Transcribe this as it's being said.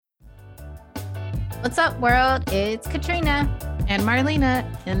What's up, world? It's Katrina and Marlena,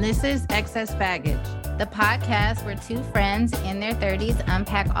 and this is Excess Baggage, the podcast where two friends in their 30s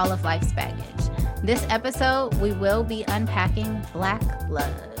unpack all of life's baggage. This episode, we will be unpacking Black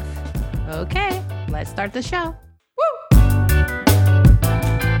love. Okay, let's start the show.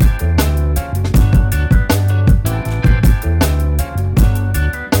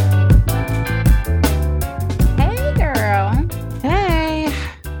 Hey, girl. Hey.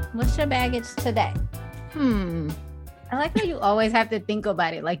 What's your baggage today? I like how you always have to think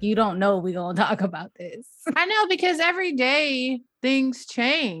about it. Like you don't know we're going to talk about this. I know, because every day things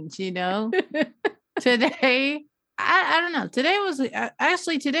change, you know. Today, I don't know. Today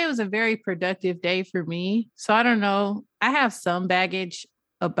was a very productive day for me. So I don't know. I have some baggage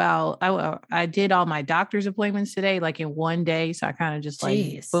about, I did all my doctor's appointments today, like in one day. So I kind of just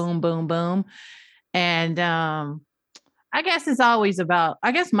like boom, boom, boom. And, I guess it's always about,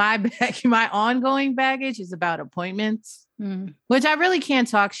 my ongoing baggage is about appointments, which I really can't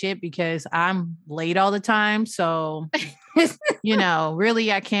talk shit because I'm late all the time. So, you know,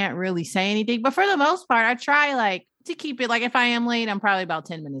 really, I can't really say anything. But for the most part, I try like to keep it like if I am late, I'm probably about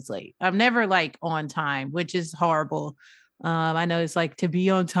 10 minutes late. I'm never like on time, which is horrible. I know it's like to be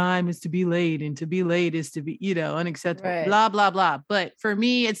on time is to be late, and to be late is to be, you know, unacceptable, right. Blah, blah, blah. But for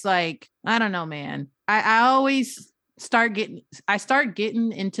me, it's like, I don't know, man. I always start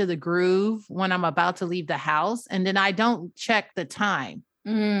getting into the groove when I'm about to leave the house, and then I don't check the time.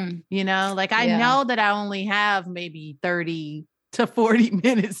 You know, like I know that I only have maybe 30 to 40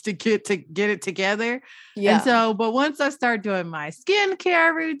 minutes to get it together. Yeah. And so, but once I start doing my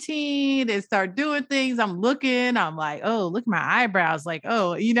skincare routine and start doing things, I'm like, oh, look at my eyebrows. Like,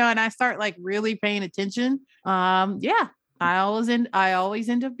 oh, you know, and I start like really paying attention. I always end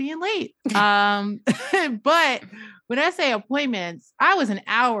up being late. But when I say appointments, I was an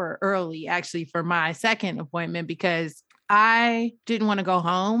hour early actually for my second appointment because I didn't want to go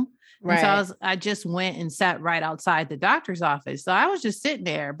home. Right. And so I just went and sat right outside the doctor's office. So I was just sitting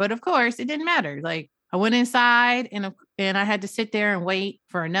there, but of course it didn't matter. Like I went inside and I had to sit there and wait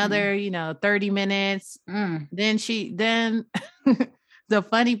for another, 30 minutes. Then the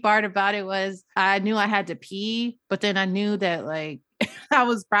funny part about it was I knew I had to pee, but then I knew that like I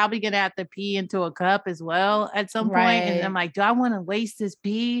was probably going to have to pee into a cup as well at some point. And I'm like, do I want to waste this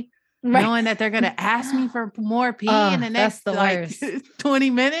pee? Right. Knowing that they're going to ask me for more pee in the next 20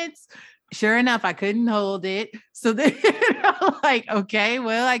 minutes. Sure enough, I couldn't hold it. So then I'm like, okay,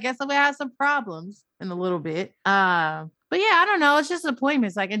 well, I guess I'm going to have some problems in a little bit. But yeah, I don't know. It's just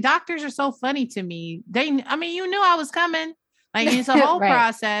appointments. Like, and doctors are so funny to me. You knew I was coming. Like, it's a whole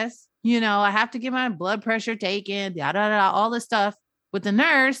process. You know, I have to get my blood pressure taken, all this stuff with the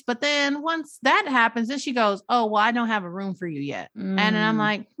nurse. But then once that happens, then she goes, oh, well, I don't have a room for you yet. And I'm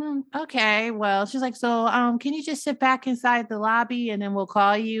like, okay, well, she's like, so can you just sit back inside the lobby and then we'll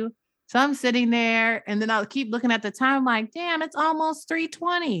call you? So I'm sitting there and then I'll keep looking at the time. I'm like, damn, it's almost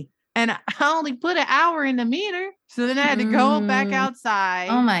 3:20. And I only put an hour in the meter. So then I had to go back outside.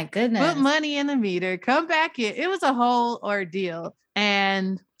 Oh my goodness. Put money in the meter, come back in. It was a whole ordeal.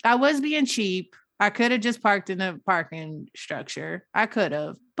 And I was being cheap. I could have just parked in a parking structure. I could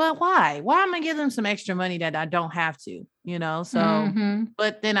have. But why? Why am I giving them some extra money that I don't have to? You know? So,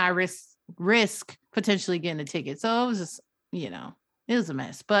 but then I risk potentially getting a ticket. So it was just, it was a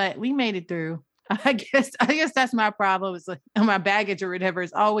mess. But we made it through. I guess that's my problem. It's like my baggage or whatever.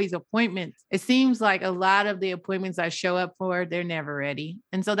 It's always appointments. It seems like a lot of the appointments I show up for, they're never ready.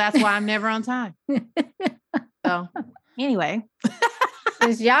 And so that's why I'm never on time. So anyway.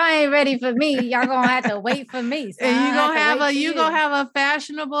 Since y'all ain't ready for me, y'all gonna have to wait for me. So and you're gonna have a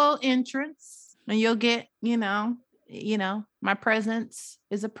fashionable entrance, and you'll get, my presence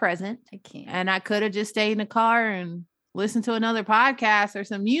is a present. I can't. And I could have just stayed in the car and listened to another podcast or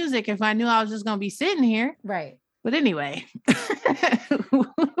some music if I knew I was just gonna be sitting here. Right. But anyway,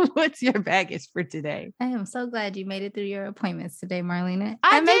 what's your baggage for today? I am so glad you made it through your appointments today, Marlena.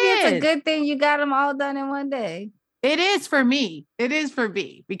 Maybe it's a good thing you got them all done in one day. It is for me. It is for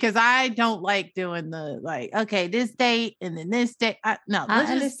me because I don't like doing okay, this date and then this date. I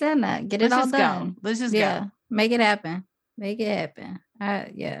understand that. Get it all done. Let's just go. Make it happen.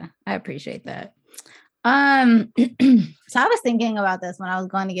 I appreciate that. So I was thinking about this when I was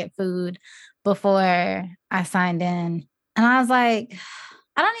going to get food before I signed in, and I was like,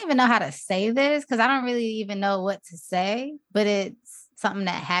 I don't even know how to say this because I don't really even know what to say, but it's something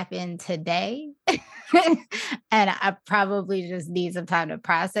that happened today. And I probably just need some time to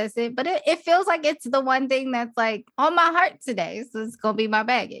process it. But it feels like it's the one thing that's like on my heart today. So it's going to be my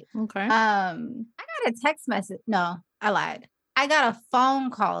baggage. Okay. I got a text message. No, I lied. I got a phone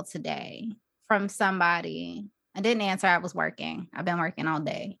call today from somebody. I didn't answer. I was working. I've been working all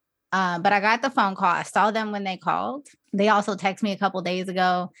day. But I got the phone call. I saw them when they called. They also texted me a couple days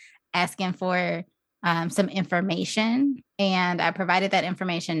ago asking for some information. And I provided that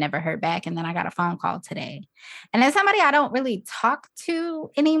information, never heard back. And then I got a phone call today. And it's somebody I don't really talk to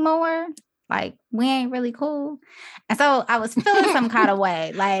anymore. Like, we ain't really cool. And so I was feeling some kind of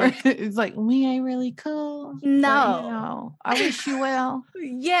way. Like, it's like, we ain't really cool. No. But, I wish you well.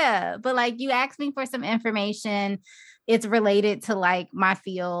 Yeah. But like, you asked me for some information. It's related to like my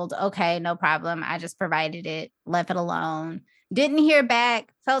field. Okay, no problem. I just provided it, left it alone. Didn't hear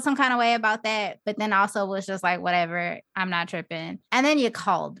back, felt some kind of way about that, but then also was just like, whatever, I'm not tripping. And then you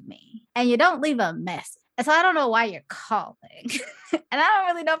called me and you don't leave a message. And so I don't know why you're calling. And I don't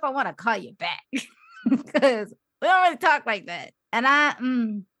really know if I want to call you back because we don't really talk like that. And I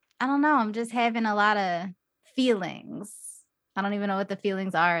don't know. I'm just having a lot of feelings. I don't even know what the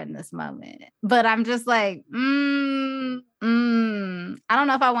feelings are in this moment, but I'm just like, I don't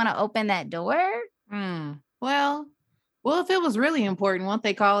know if I want to open that door. Well, if it was really important, won't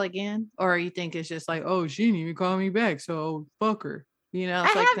they call again? Or you think it's just like, oh, she didn't even call me back, so fuck her. You know,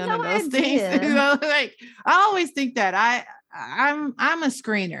 it's I like have none no of those idea. things. You know, like I always think that I'm a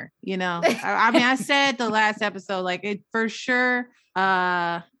screener. You know, I mean, I said the last episode, like it for sure.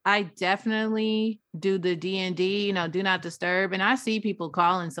 I definitely do the D&D, you know, do not disturb, and I see people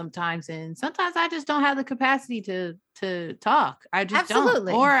calling sometimes, and sometimes I just don't have the capacity to talk. I just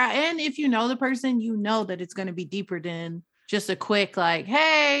Absolutely. don't. And if you know the person, you know that it's going to be deeper than just a quick like,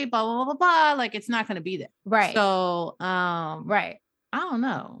 hey, blah blah blah blah blah. Like it's not going to be that. Right. So, right. I don't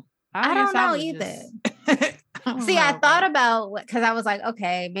know. I don't know either. I thought about because I was like,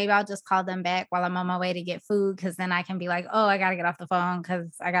 okay, maybe I'll just call them back while I'm on my way to get food, because then I can be like, oh, I got to get off the phone because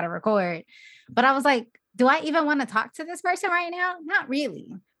I got to record. But I was like, do I even want to talk to this person right now? Not really,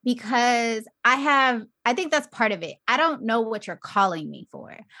 because I think that's part of it. I don't know what you're calling me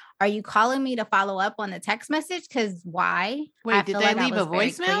for. Are you calling me to follow up on the text message? Because why? Wait, did they leave a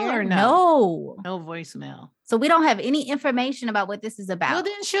voicemail or no? No voicemail. So we don't have any information about what this is about. Well,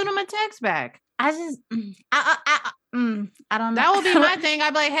 then shoot them a text back. I don't know. That would be my thing.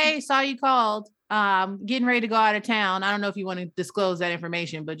 I'd be like, hey, saw you called. Getting ready to go out of town. I don't know if you want to disclose that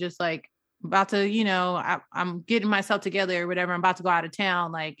information, but just like about to, you know, I'm getting myself together or whatever. I'm about to go out of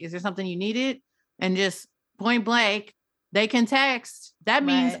town. Like, is there something you needed? And just point blank, they can text. That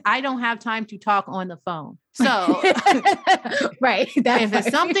means I don't have time to talk on the phone. So, right. If it's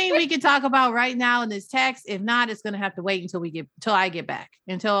something we can talk about right now in this text, if not, it's going to have to wait until I get back,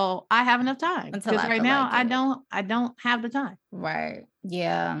 until I have enough time. Because right now I don't have the time. Right.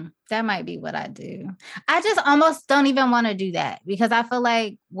 Yeah. That might be what I do. I just almost don't even want to do that, because I feel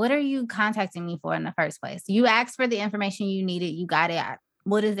like, what are you contacting me for in the first place? You asked for the information you needed. You got it.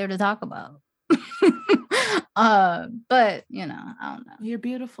 What is there to talk about? But you know, I don't know. Your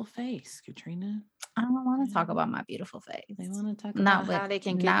beautiful face, Katrina. I don't want to talk about my beautiful face. They want to talk about how they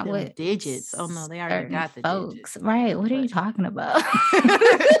can get them digits. Oh no, they already got the folks. Digits. Right. What are you talking about?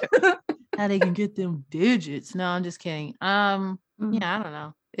 How they can get them digits. No, I'm just kidding. Yeah, I don't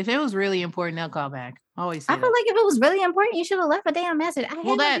know. If it was really important, they'll call back. I feel like if it was really important, you should have left a damn message. I hate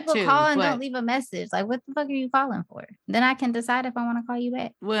when people call and don't leave a message. Like, what the fuck are you calling for? Then I can decide if I want to call you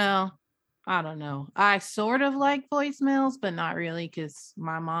back. Well, I don't know. I sort of like voicemails, but not really, because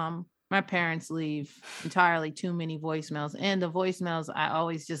my parents leave entirely too many voicemails. And the voicemails I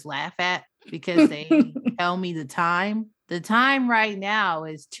always just laugh at because they tell me the time. The time right now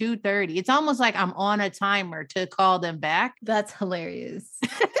is 2:30. It's almost like I'm on a timer to call them back. That's hilarious.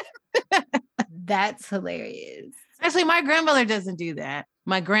 That's hilarious. Actually, my grandmother doesn't do that.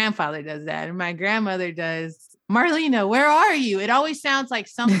 My grandfather does that. And my grandmother does, Marlena, where are you? It always sounds like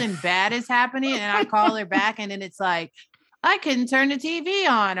something bad is happening. And I call her back and then it's like, I couldn't turn the TV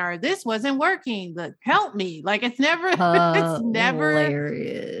on, or this wasn't working. But help me. Like it's never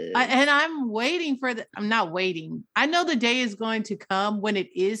hilarious. And I'm waiting for I'm not waiting. I know the day is going to come when it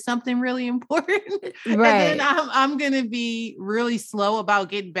is something really important. Right. And then I'm going to be really slow about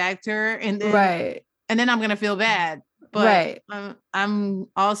getting back to her. And then, and then I'm going to feel bad. But I'm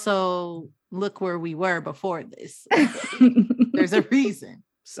also, look where we were before this. There's a reason.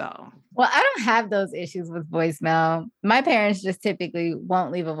 So, well, I don't have those issues with voicemail. My parents just typically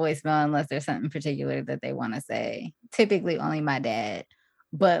won't leave a voicemail unless there's something particular that they want to say. Typically only my dad.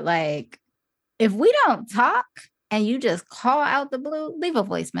 But like, if we don't talk and you just call out the blue, leave a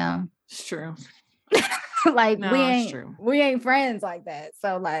voicemail. It's true. Like we ain't friends like that.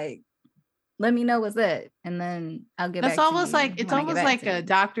 So like, let me know what's up, and then I'll get That's back to almost you like, it's when I get almost back like to a you.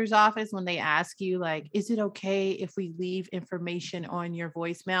 doctor's office when they ask you, like, is it okay if we leave information on your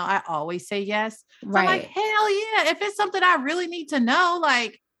voicemail? I always say yes. So I'm like, Right. hell yeah. If it's something I really need to know,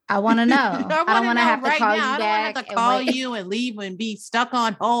 like, I want to know. I I don't want to want to know have to right call now. you I don't want to have back to and call wait. you and leave and be stuck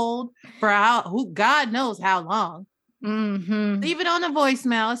on hold for who God knows how long. Mm-hmm. Leave it on the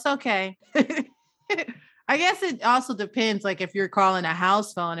voicemail. It's okay. I guess it also depends. Like if you're calling a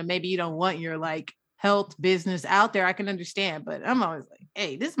house phone and maybe you don't want your like health business out there, I can understand. But I'm always like,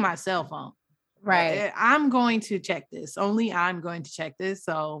 hey, this is my cell phone. Right. I'm going to check this. Only I'm going to check this.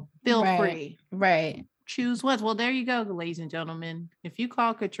 So feel free. Right. Choose what. Well, there you go, ladies and gentlemen. If you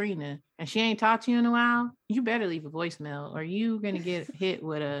call Katrina and she ain't talked to you in a while, you better leave a voicemail or you gonna get hit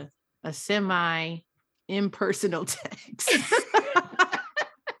with a semi impersonal text.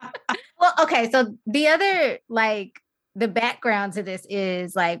 Well, okay. So the other, like, the background to this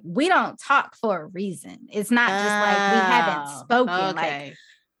is like, we don't talk for a reason. It's not just like we haven't spoken. Like,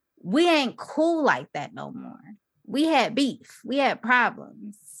 we ain't cool like that no more. We had beef. We had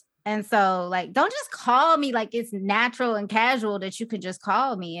problems. And so, like, don't just call me like it's natural and casual that you could just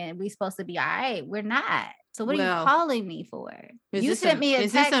call me and we supposed to be all right. We're not. So what are you calling me for? You sent me a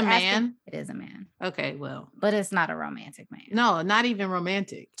text. Is this a man? It is a man. Okay, well. But it's not a romantic man. No, not even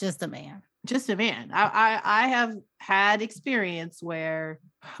romantic. Just a man. Just a man. I have had experience where,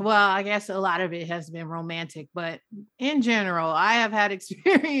 well, I guess a lot of it has been romantic, but in general, I have had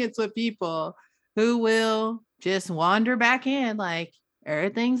experience with people who will just wander back in like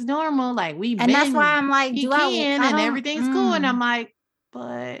everything's normal. Like and that's why I'm like, and everything's cool. And I'm like,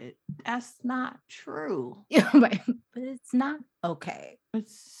 but that's not true. But it's not okay.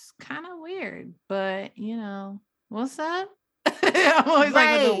 It's kind of weird, but you know, what's up? I'm always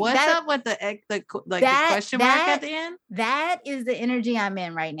like, what's up with the question mark at the end? That is the energy I'm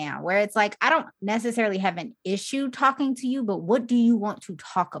in right now, where it's like, I don't necessarily have an issue talking to you, but what do you want to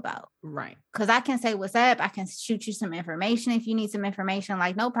talk about? Right. Because I can say, what's up? I can shoot you some information if you need some information.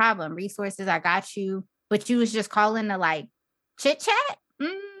 Like, no problem. Resources, I got you. But you was just calling to like chit chat?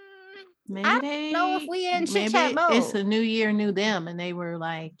 Maybe I don't know if we in chit chat mode. It's a new year, new them. And they were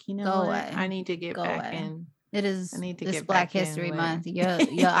like, you know what? I need to get back in. It is this Black History Month.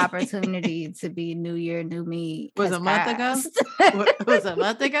 Your opportunity to be New Year, New Me. Was a month ago? Was a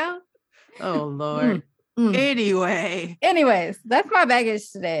month ago? Oh Lord. Anyways, that's my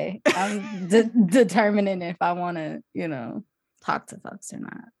baggage today. I'm determining if I want to, talk to folks or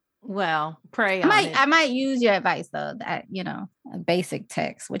not. Well, pray. I might use your advice though. That a basic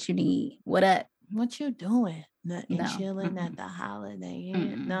text. What you need? What up? What you doing? Nothing, chilling at the Holiday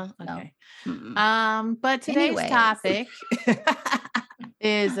Inn. No, okay. No. But today's topic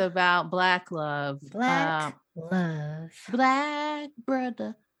is about Black love. Black love. Black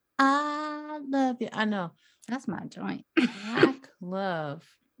brother, I love you. I know that's my joint. Black love.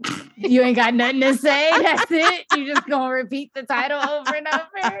 You ain't got nothing to say. That's it. You just gonna repeat the title over and over.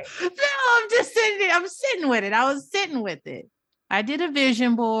 No, I'm just sitting. I'm sitting with it. I was sitting with it. I did a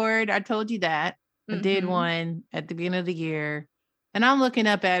vision board. I told you that. I did one at the beginning of the year and I'm looking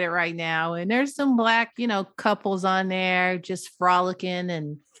up at it right now and there's some Black, couples on there just frolicking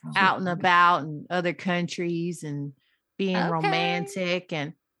and out and about in other countries and being romantic.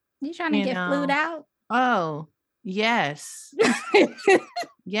 And you trying to get flued out? Oh, yes.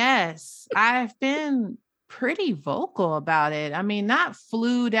 Yes. I've been pretty vocal about it. I mean, not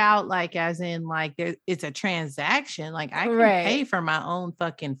flued out like as in like it's a transaction. Like I can pay for my own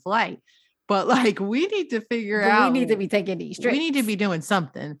fucking flight. But like, we need to figure out. We need to be taking these trips. We need to be doing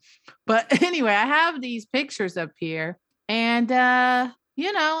something. But anyway, I have these pictures up here. And, I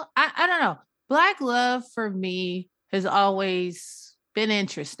don't know. Black love for me has always been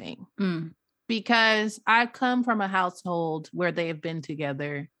interesting because I come from a household where they have been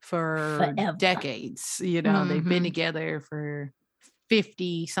together for decades. They've been together for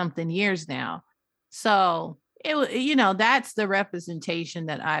 50 something years now. So, that's the representation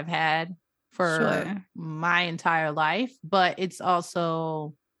that I've had for my entire life, but it's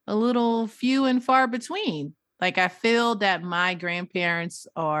also a little few and far between. Like I feel that my grandparents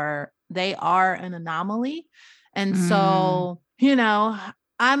are an anomaly. And so,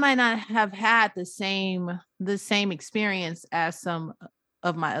 I might not have had the same experience as some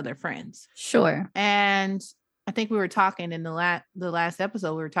of my other friends. Sure. And I think we were talking in the last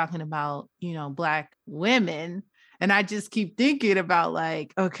episode, we were talking about, Black women. And I just keep thinking about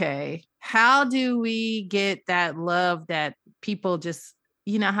like, okay, how do we get that love that people just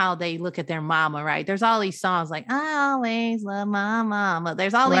you know how they look at their mama, right? There's all these songs like I always love my mama.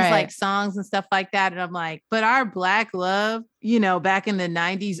 There's all these like songs and stuff like that. And I'm like, but our Black love, you know, back in the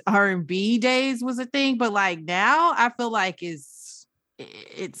 90s R&B days was a thing. But like now I feel like it's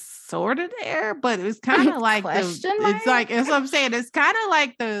sort of there, but it's kind of like it's like, that's what I'm saying. It's kind of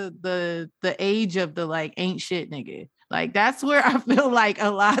like the age of the like ain't shit nigga. Like that's where I feel like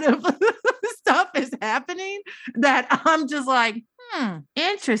a lot of stuff is happening that I'm just like,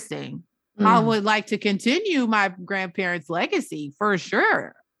 interesting. I would like to continue my grandparents' legacy for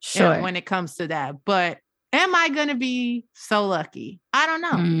sure. Sure. When it comes to that. But am I going to be so lucky? I don't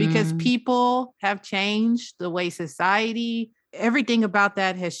know, because people have changed the way society, everything about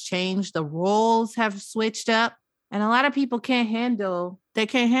that has changed. The roles have switched up, and a lot of people can't handle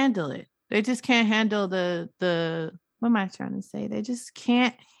it. They just can't handle the what am I trying to say? They just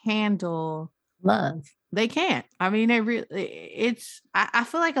can't handle love. They can't. I mean, I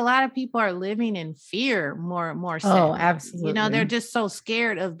feel like a lot of people are living in fear more so. Oh, absolutely. You know, they're just so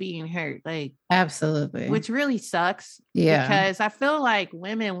scared of being hurt. Like, absolutely. Which really sucks. Yeah. Because I feel like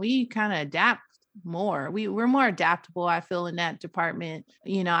women, we kind of adapt more. We're more adaptable, I feel, in that department.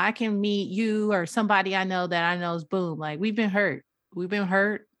 You know, I can meet you or somebody I know that I know is boom. Like, we've been hurt.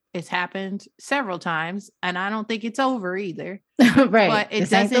 It's happened several times, and I don't think it's over either. Right. But it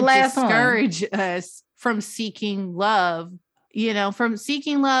doesn't discourage us from seeking love, you know, from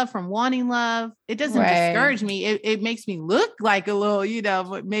wanting love. It doesn't discourage me. It makes me look like a little, you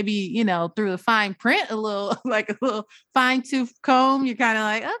know, maybe, you know, through the fine print, a little like a little fine tooth comb. You're kind of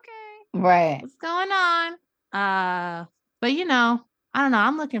like, okay, right, what's going on? But you know, I don't know.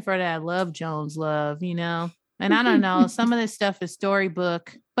 I'm looking for that Love Jones love, you know, and I don't know. Some of this stuff is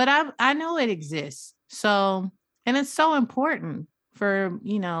storybook, but I know it exists. So, and it's so important for,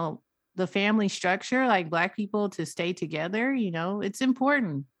 you know, the family structure, like Black people to stay together, you know, it's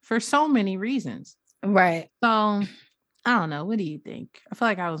important for so many reasons. Right. So I don't know. What do you think? I feel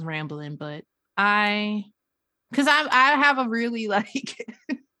like I was rambling, but because I have a really like,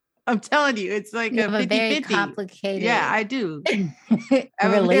 I'm telling you, it's like a 50-50. Very complicated. Yeah, I do. A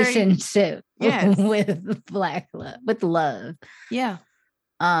relationship with Black love, with love. Yeah.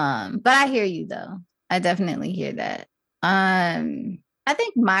 But I hear you though. I definitely hear that. I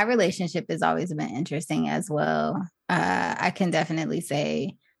think my relationship has always been interesting as well. I can definitely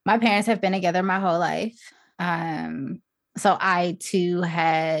say my parents have been together my whole life. So I too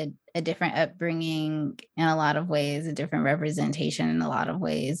had a different upbringing in a lot of ways, a different representation in a lot of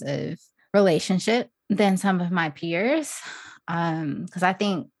ways of relationship than some of my peers. Because I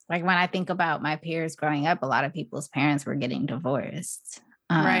think, like, when I think about my peers growing up, a lot of people's parents were getting divorced.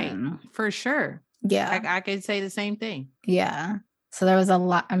 Right. For sure. Yeah. I could say the same thing. Yeah. So there was a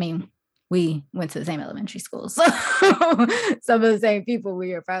lot. I mean, we went to the same elementary school, so some of the same people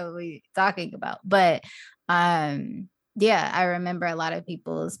we were probably talking about. But yeah, I remember a lot of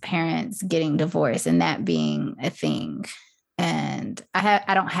people's parents getting divorced and that being a thing. And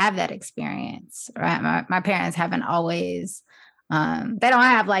I don't have that experience, right? My parents haven't always, they don't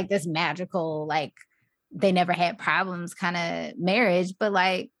have like this magical, like they never had problems kind of marriage, but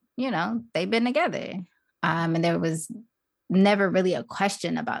like, you know, they've been together. And there was never really a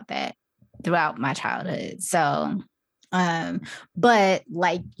question about that throughout my childhood. So, but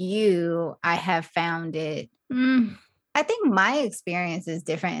like you, I have found it, I think my experience is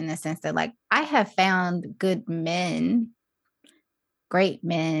different in the sense that like I have found good men, great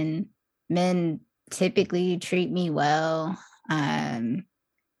men typically treat me well.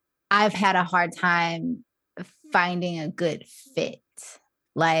 I've had a hard time finding a good fit.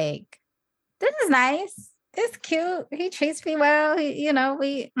 Like, this is nice. It's cute. He treats me well. You know,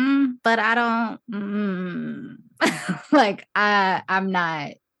 but I don't, like, I'm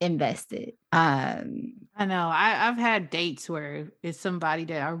not invested. I know I've had dates where it's somebody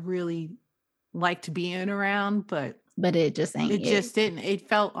that I really like to be in around, but it just ain't. It just didn't. It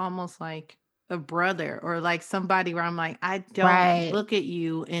felt almost like a brother or like somebody where I'm like, I don't look at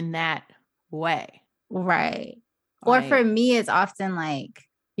you in that way. Right. Like, or for me, it's often like,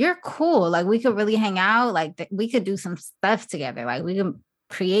 you're cool. Like, we could really hang out. Like, we could do some stuff together. Like, we could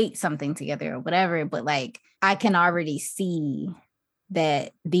create something together or whatever. But like, I can already see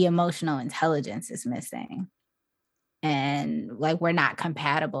that the emotional intelligence is missing. And like, we're not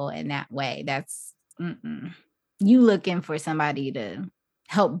compatible in that way. That's, you looking for somebody to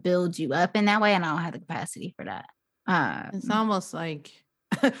help build you up in that way. And I don't have the capacity for that. It's almost like,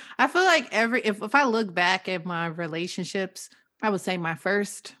 I feel like if I look back at my relationships, I would say my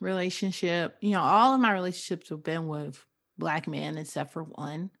first relationship, you know, all of my relationships have been with Black men except for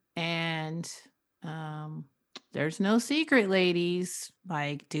one. And there's no secret, ladies.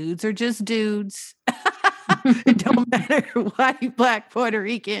 Like, dudes are just dudes. It don't matter white, black, Puerto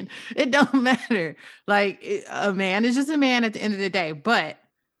Rican. It don't matter. Like, a man is just a man at the end of the day. But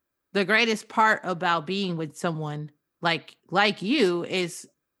the greatest part about being with someone like you is,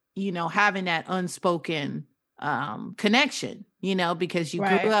 having that unspoken connection, because you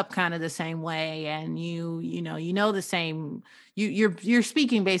grew up kind of the same way, and the same, you're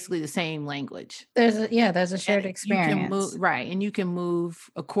speaking basically the same language. There's a shared experience. And you can move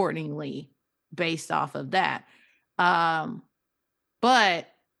accordingly based off of that. But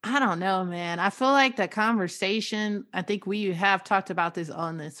I don't know, man. I feel like the conversation, I think we have talked about this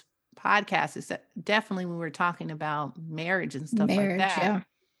on this podcast, is that definitely when we were talking about marriage and stuff like that. Yeah.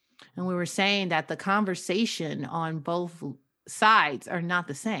 And we were saying that the conversation on both sides are not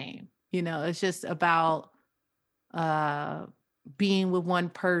the same. It's just about being with one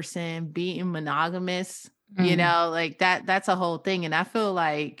person, being monogamous, like that's a whole thing. And I feel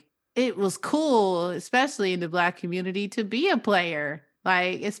like it was cool, especially in the Black community, to be a player.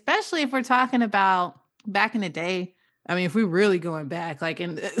 Like, especially if we're talking about back in the day. I mean, if we're really going back, like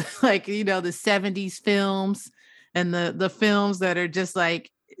in the 70s films and the films that are just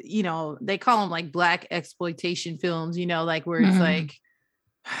like, they call them like Black exploitation films, like where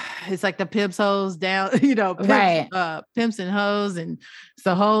it's like the pimps hoes down, pimps and hoes, and it's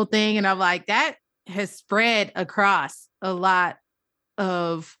the whole thing. And I'm like, that has spread across a lot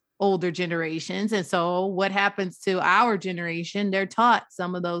of older generations. And so what happens to our generation? They're taught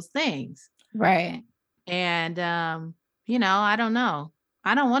some of those things. Right. And, I don't know.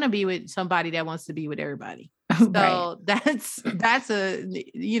 I don't want to be with somebody that wants to be with everybody. So that's a,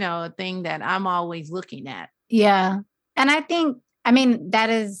 a thing that I'm always looking at. Yeah. And I mean, that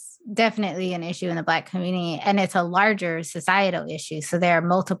is definitely an issue in the Black community, and it's a larger societal issue. So there are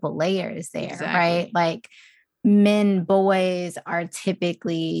multiple layers there, right? Like, boys are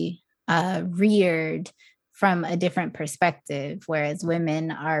typically reared from a different perspective, whereas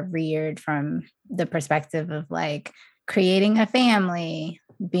women are reared from the perspective of like creating a family,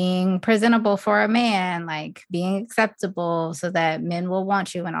 being presentable for a man, like being acceptable so that men will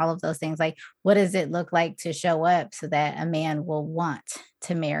want you, and all of those things. Like, what does it look like to show up so that a man will want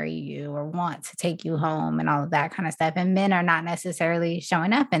to marry you or want to take you home, and all of that kind of stuff? And men are not necessarily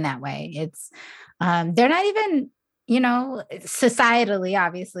showing up in that way. It's they're not even, societally,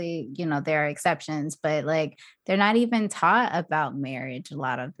 obviously, there are exceptions, but like, they're not even taught about marriage a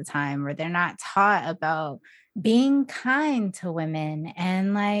lot of the time, or they're not taught about being kind to women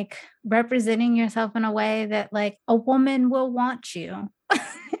and like representing yourself in a way that like a woman will want you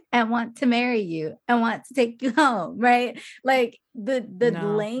and want to marry you and want to take you home, right? Like the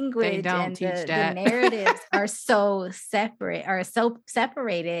language and the narratives are so separate, or so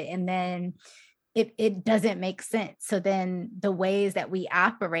separated, and then it doesn't make sense. So then the ways that we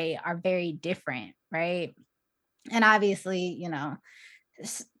operate are very different, right? And obviously,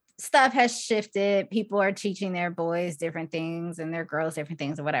 stuff has shifted. People are teaching their boys different things and their girls different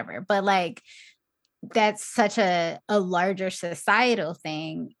things or whatever. But like, that's such a larger societal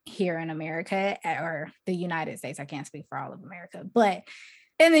thing here in America, or the United States. I can't speak for all of America, but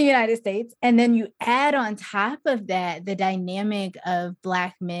in the United States. And then you add on top of that the dynamic of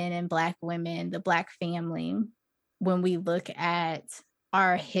Black men and Black women, the Black family. When we look at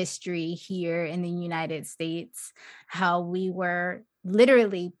our history here in the United States, how we were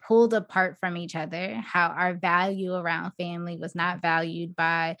literally pulled apart from each other, how our value around family was not valued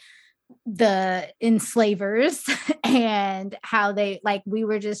by the enslavers, and how we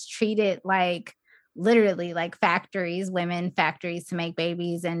were just treated like literally like factories, women factories to make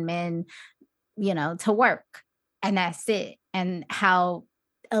babies, and men, to work. And that's it. And how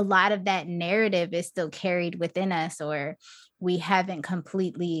a lot of that narrative is still carried within us, or we haven't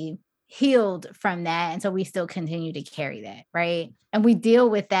completely healed from that. And so we still continue to carry that, right? And we deal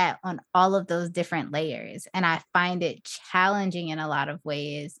with that on all of those different layers. And I find it challenging in a lot of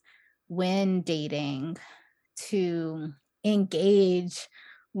ways when dating to engage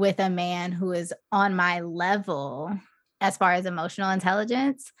with a man who is on my level as far as emotional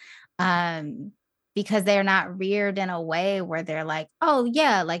intelligence, because they're not reared in a way where they're like, oh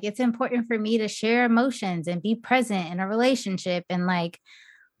yeah, like it's important for me to share emotions and be present in a relationship and like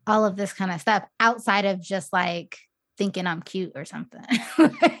all of this kind of stuff, outside of just like thinking I'm cute or something.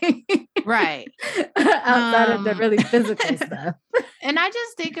 Right. Outside of the really physical stuff. And I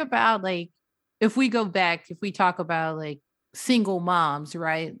just think about like, if we talk about like single moms,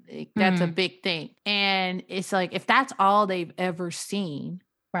 right? Like, that's a big thing. And it's like, if that's all they've ever seen,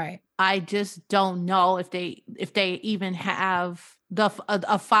 Right. I just don't know if they even have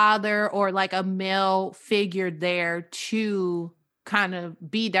a father or like a male figure there to kind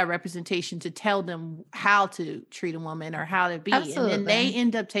of be that representation to tell them how to treat a woman or how to be. And then they Absolutely.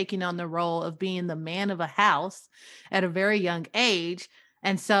 end up taking on the role of being the man of a house at a very young age.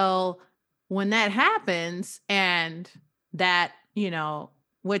 And so when that happens, and that,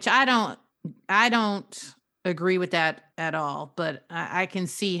 which I don't agree with that at all, but I can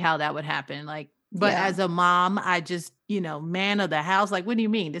see how that would happen. Like, but Yeah. as a mom, I just, man of the house, like, what do you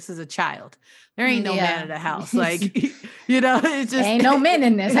mean? This is a child. There ain't no man Yeah. of the house. Like, it's just Ain't no men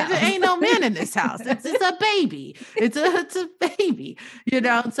in this house. ain't no men in this house. It's a baby. It's a baby,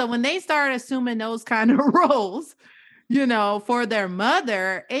 So when they start assuming those kind of roles, for their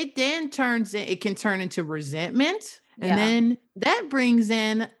mother, it then it can turn into resentment. And then that brings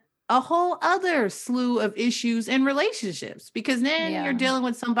in a whole other slew of issues in relationships, because then you're dealing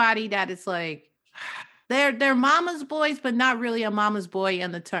with somebody that is like, they're mama's boys, but not really a mama's boy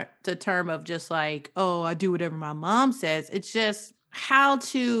in the term of just like, oh, I do whatever my mom says. It's just how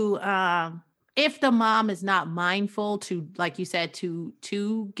to, if the mom is not mindful to, like you said,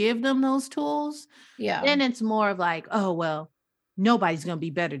 to give them those tools, then it's more of like, oh, well, nobody's going to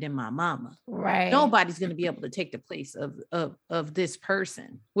be better than my mama. Right. Nobody's going to be able to take the place of this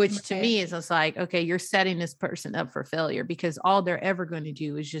person, which to me is just like, okay, you're setting this person up for failure, because all they're ever going to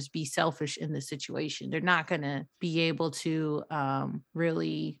do is just be selfish in the situation. They're not going to be able to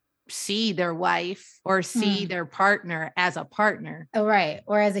really see their wife or see their partner as a partner. Oh, right.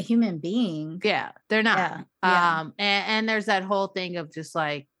 Or as a human being. Yeah, they're not. And there's that whole thing of just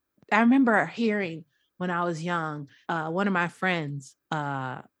like, I remember hearing when I was young, one of my friends,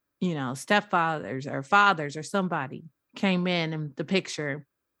 stepfathers or fathers or somebody came in the picture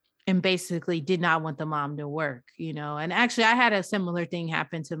and basically did not want the mom to work, and actually I had a similar thing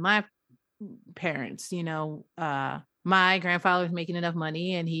happen to my parents. My grandfather was making enough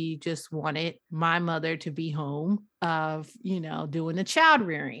money and he just wanted my mother to be home doing the child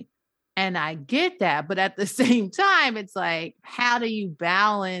rearing. And I get that. But at the same time, it's like, how do you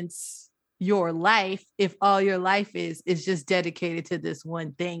balance your life if all your life is just dedicated to this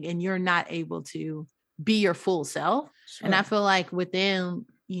one thing and you're not able to be your full self? Sure. And I feel like within,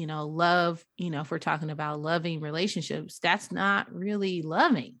 love, if we're talking about loving relationships, that's not really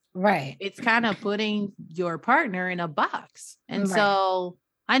loving. Right. It's kind of putting your partner in a box. And so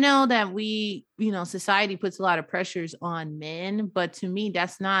I know that we, society puts a lot of pressures on men, but to me,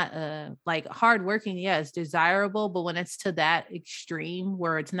 that's not like hardworking. Yeah, it's desirable. But when it's to that extreme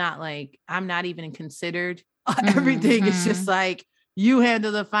where it's not like, I'm not even considered, everything is just like, you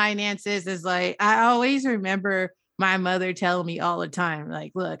handle the finances. Is like, I always remember my mother telling me all the time,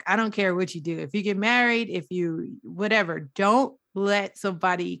 like, look, I don't care what you do. If you get married, if you, whatever, don't let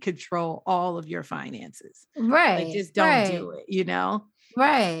somebody control all of your finances. Right. Like, just don't do it,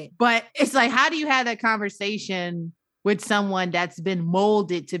 Right. But it's like, how do you have that conversation with someone that's been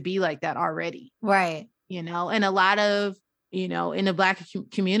molded to be like that already? Right. And a lot of, in the Black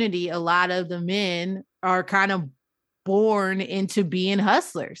community, a lot of the men are kind of born into being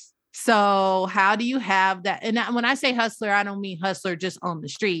hustlers. So how do you have that? And when I say hustler, I don't mean hustler just on the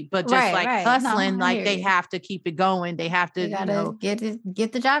street, but just hustling, like they have to keep it going. They have to, get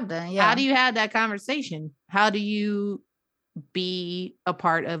the job done. Yeah. How do you have that conversation? How do you be a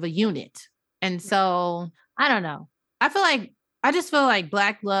part of a unit? And so I don't know. I just feel like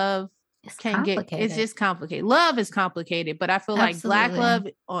Black love it's just complicated. Love is complicated, but I feel like Black love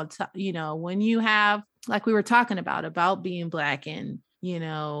on top, when you have, like we were talking about being Black and,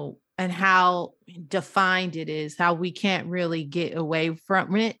 and how defined it is, how we can't really get away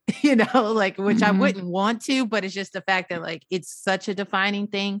from it, which I wouldn't want to, but it's just the fact that like, it's such a defining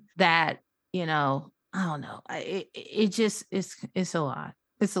thing that, I don't know. It just, it's a lot.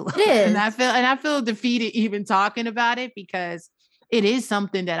 It's a lot. And I feel defeated even talking about it, because it is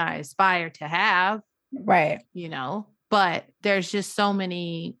something that I aspire to have. Right. But there's just so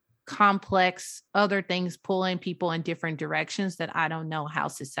many complex other things pulling people in different directions that I don't know how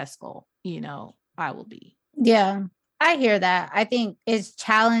successful, I will be. Yeah, I hear that. I think it's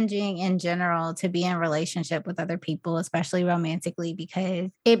challenging in general to be in relationship with other people, especially romantically, because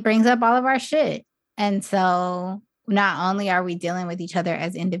it brings up all of our shit. And so not only are we dealing with each other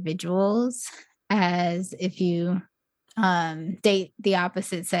as individuals, as if you date the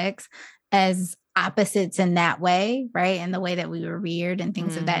opposite sex, as opposites in that way, right? In the way that we were reared and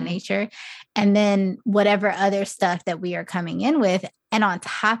things of that nature. And then whatever other stuff that we are coming in with. And on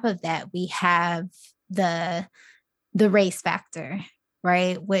top of that, we have the race factor,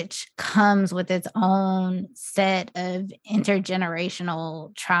 right? Which comes with its own set of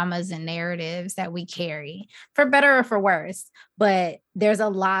intergenerational traumas and narratives that we carry, for better or for worse. But there's a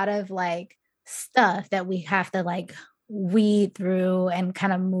lot of like stuff that we have to like weed through and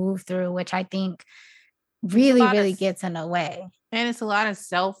kind of move through, which I think really, really gets in the way. And it's a lot of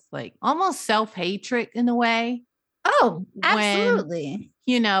almost self-hatred in a way. Oh, absolutely.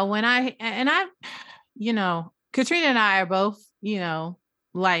 Katrina and I are both,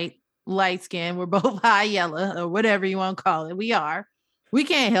 light skin. We're both high yellow or whatever you want to call it. We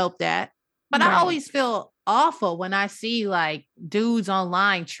can't help that. But I always feel awful when I see like dudes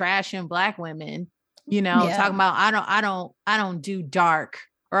online trashing Black women, talking about, I don't do dark,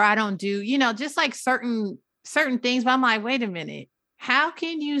 or I don't do, just like certain things. But I'm like, wait a minute. How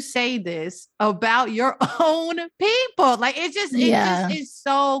can you say this about your own people? Like, it just is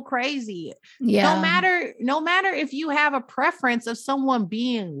so crazy. Yeah. No matter if you have a preference of someone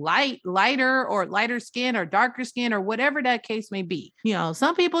being lighter or lighter skin or darker skin or whatever that case may be.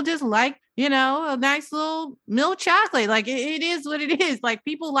 Some people just like, a nice little milk chocolate. Like it is what it is. Like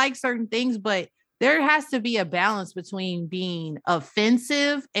people like certain things, but there has to be a balance between being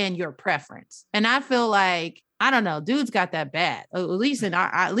offensive and your preference. And I feel like, I don't know, dudes got that bad. At least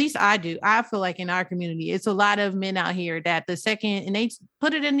I do. I feel like in our community, it's a lot of men out here that the second, and they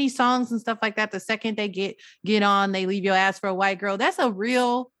put it in these songs and stuff like that. The second they get on, they leave your ass for a white girl. That's a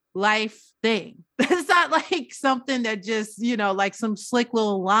real life thing. That's not like something that just, like some slick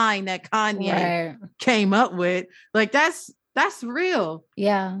little line that Kanye came up with. Like that's real.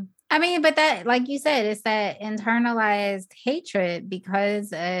 Yeah. I mean, but that, like you said, it's that internalized hatred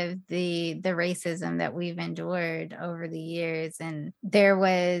because of the racism that we've endured over the years. And there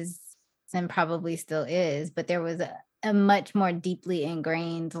was, and probably still is, but there was a much more deeply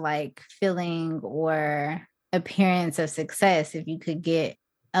ingrained like feeling or appearance of success if you could get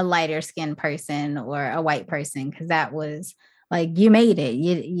a lighter skinned person or a white person, because that was like, you made it,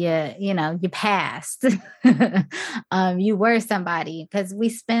 you passed, you were somebody. Because we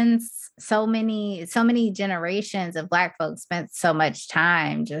spend so many generations of Black folks spent so much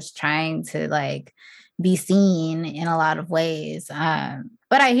time just trying to like be seen in a lot of ways.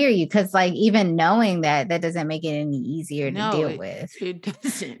 But I hear you, because like even knowing that doesn't make it any easier to deal with. It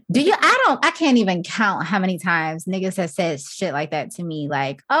doesn't. I can't even count how many times niggas have said shit like that to me,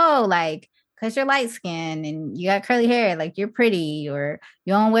 like, oh, like, because you're light skinned and you got curly hair, like you're pretty, or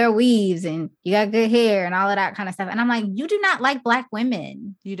you don't wear weaves and you got good hair and all of that kind of stuff. And I'm like, you do not like Black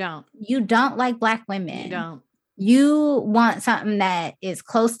women. You don't like Black women. You don't. You want something that is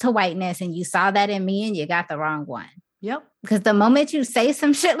close to whiteness, and you saw that in me and you got the wrong one. Yep. Because the moment you say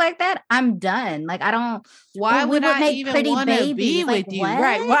some shit like that, I'm done. Like, I don't. Why would I even want to be with you? What?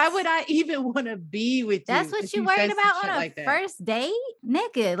 Right. Why would I even want to be with you? That's what you worried about on a first date?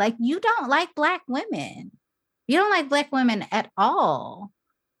 Nigga, like, you don't like Black women. You don't like Black women at all.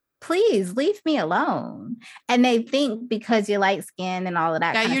 Please leave me alone. And they think because you're light skinned and all of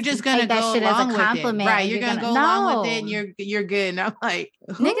that, you're just gonna go shit along as a compliment. With it. Right? You're gonna go along with it, and you're good. And I'm like,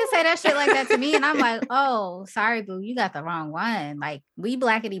 niggas say that shit like that to me, and I'm like, oh, sorry, boo, you got the wrong one. Like, we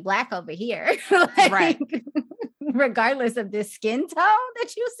blackity black over here, like, right? Regardless of the skin tone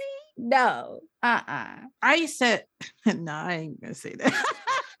that you see, no, I said, no, I ain't gonna say that.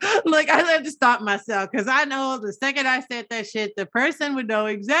 Like, I had to stop myself, because I know the second I said that shit, the person would know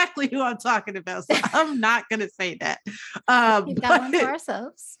exactly who I'm talking about. So I'm not going to say that. Keep that one to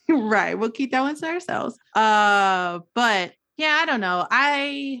ourselves. Right. We'll keep that one to ourselves. But yeah, I don't know.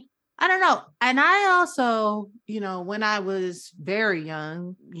 I don't know. And I also, when I was very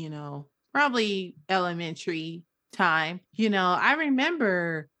young, probably elementary time, I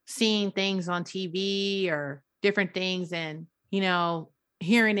remember seeing things on TV or different things, and,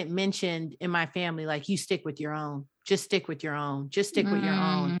 hearing it mentioned in my family, like, you stick with your own, just stick with your own, just stick with your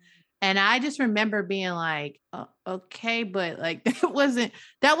own. And I just remember being like, okay, but like,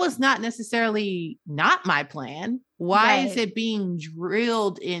 that was not necessarily not my plan. Why is it being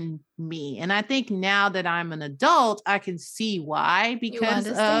drilled in me? And I think now that I'm an adult, I can see why, because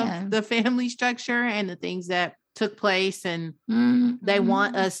of the family structure and the things that took place, and they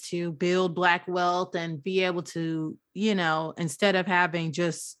want us to build Black wealth and be able to, instead of having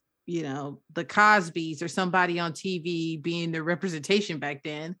just, the Cosbys or somebody on TV being the representation back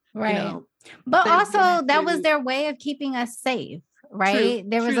then. Right. But also that was their way of keeping us safe. Right.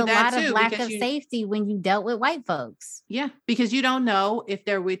 There was a lot of lack of safety when you dealt with white folks. Yeah. Because you don't know if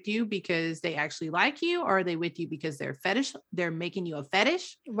they're with you because they actually like you, or are they with you because they're making you a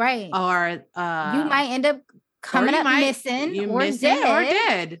fetish. Right. Or you might end up coming up missing or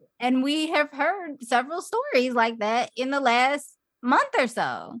dead. And we have heard several stories like that in the last month or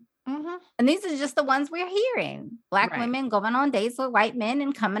so. Mm-hmm. And these are just the ones we're hearing. Black women going on dates with white men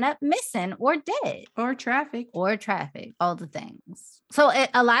and coming up missing or dead. Or traffic, all the things. So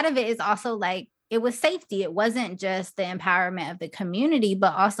a lot of it is also like, it was safety. It wasn't just the empowerment of the community,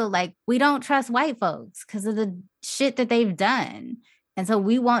 but also like, we don't trust white folks because of the shit that they've done. And so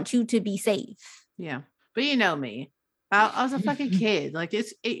we want you to be safe. Yeah. But you know me, I was a fucking kid. Like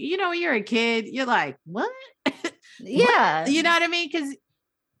you know, when you're a kid, you're like, what? Yeah. What? You know what I mean? Because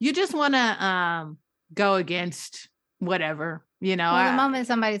you just want to go against whatever, you know. Well, the moment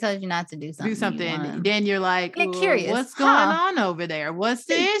somebody tells you not to do something, then you're like, get curious. What's going on over there? What's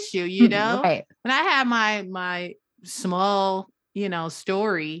the issue? You know? Right. When I had my small, you know,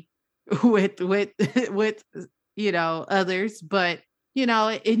 story with you know, others, but you know,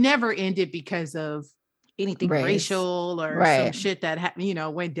 it never ended because of anything racial or some shit that you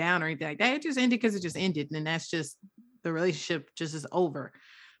know, went down or anything like that. It just ended because it just ended, and that's just the relationship just is over.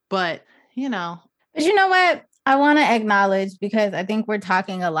 But you know what? I want to acknowledge, because I think we're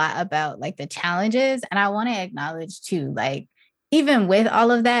talking a lot about like the challenges, and I want to acknowledge too, like even with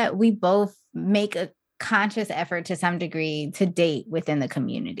all of that, we both make a conscious effort to some degree to date within the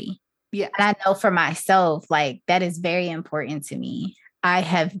community. Yeah. And I know for myself, like that is very important to me. I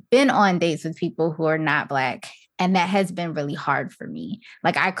have been on dates with people who are not Black, and that has been really hard for me.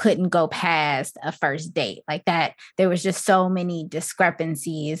 Like I couldn't go past a first date like that. There was just so many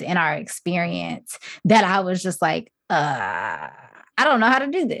discrepancies in our experience that I was just like, I don't know how to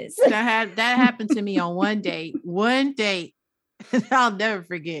do this. That happened to me on one date. I'll never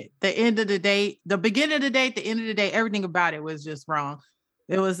forget. The end of the date, the beginning of the date, the end of the day, everything about it was just wrong.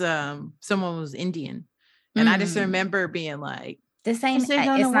 It was someone was Indian. And I just remember being like, it's not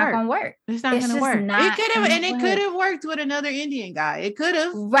gonna work. It's not gonna work. It could have worked with another Indian guy. It could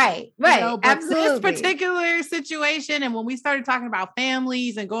have. Right. You know, but absolutely. This particular situation, and when we started talking about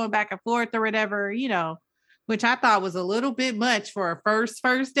families and going back and forth or whatever, you know, which I thought was a little bit much for a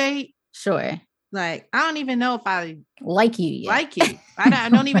first date. Sure. Like, I don't even know if I like you yet. Like you. I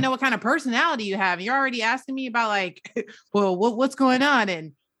don't even know what kind of personality you have. You're already asking me about like, well, what's going on?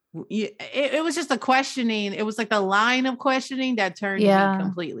 And it was just a questioning. It was like the line of questioning that turned me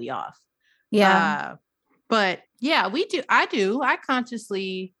completely off. Yeah. But yeah, I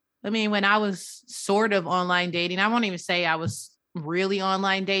consciously, I mean, when I was sort of online dating, I won't even say I was really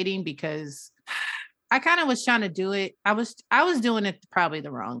online dating because I kind of was trying to do it. I was doing it probably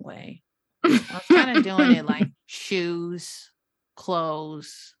the wrong way. I was kind of doing it like shoes,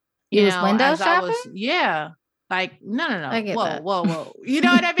 clothes. You was window shopping? Like, no. Whoa. You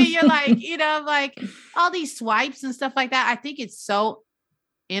know what I mean? You're like, you know, like all these swipes and stuff like that. I think it's so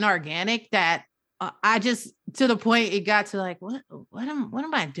inorganic that I just, to the point it got to like, what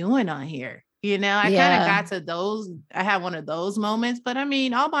am I doing on here? You know, I kind of got to those. I had one of those moments, but I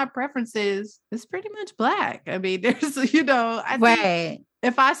mean, all my preferences is pretty much Black. I mean, there's, you know, I think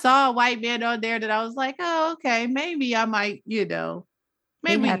if I saw a white man on there that I was like, oh, okay, maybe I might, you know,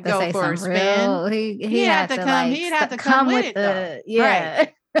 maybe go for a spin. He'd have to come with it.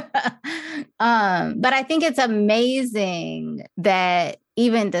 Right. But I think it's amazing that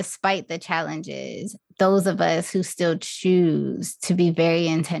even despite the challenges, those of us who still choose to be very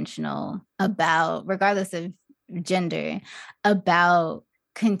intentional about, regardless of gender, about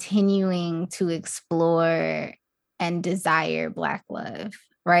continuing to explore and desire Black love,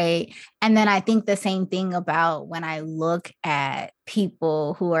 right? And then I think the same thing about when I look at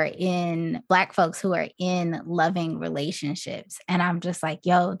people who are Black folks who are in loving relationships, and I'm just like,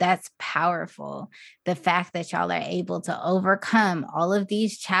 yo, that's powerful. The fact that y'all are able to overcome all of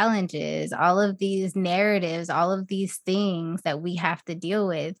these challenges, all of these narratives, all of these things that we have to deal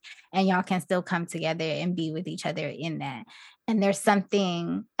with, and y'all can still come together and be with each other in that. And there's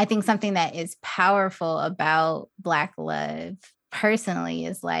something that is powerful about Black love personally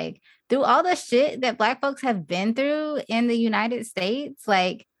is like, through all the shit that Black folks have been through in the United States,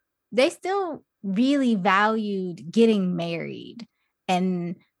 like they still really valued getting married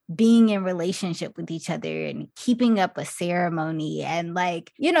and being in relationship with each other and keeping up a ceremony. And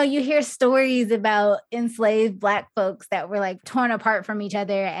like, you know, you hear stories about enslaved Black folks that were like torn apart from each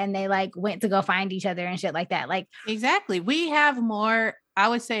other and they like went to go find each other and shit like that. Like, exactly. We have more, I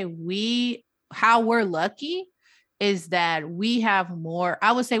would say how we're lucky is that we have more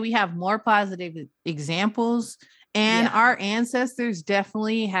positive examples, and our ancestors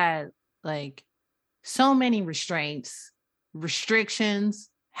definitely had like so many restrictions,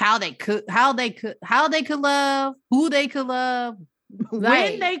 how they could love, who they could love,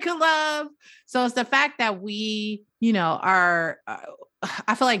 when they could love. So it's the fact that we, you know,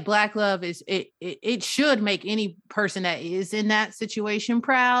 I feel like Black love is it should make any person that is in that situation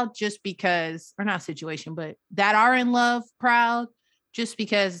proud, just because, or not situation, but that are in love proud, just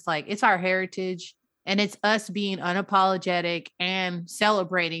because it's like it's our heritage and it's us being unapologetic and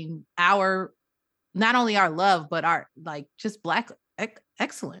celebrating our, not only our love, but our like just Black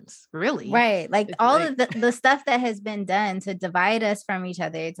excellence, really. Right. Like It's all like, of the stuff that has been done to divide us from each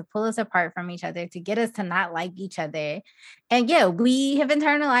other, to pull us apart from each other, to get us to not like each other. And yeah, we have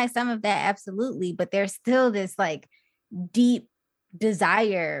internalized some of that, absolutely, but there's still this like deep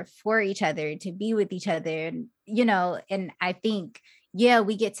desire for each other, to be with each other, and and I think, yeah,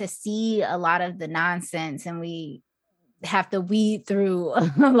 we get to see a lot of the nonsense, and we have to weed through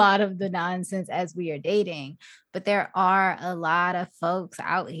a lot of the nonsense as we are dating. But there are a lot of folks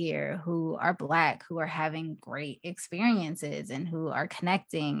out here who are Black, who are having great experiences, and who are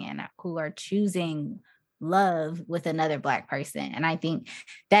connecting, and who are choosing love with another Black person. And I think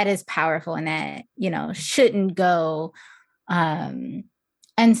that is powerful, and that, shouldn't go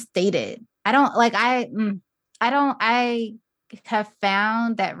unstated. I have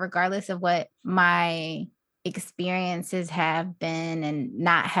found that regardless of what my experiences have been, and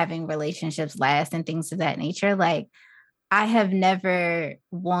not having relationships last and things of that nature, like I have never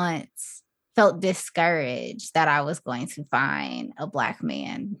once felt discouraged that I was going to find a Black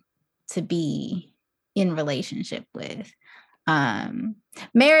man to be in relationship with.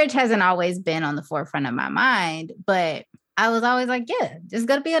 Marriage hasn't always been on the forefront of my mind, but I was always like, yeah, there's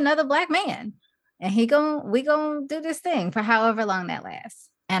gonna be another Black man, and we gonna do this thing for however long that lasts.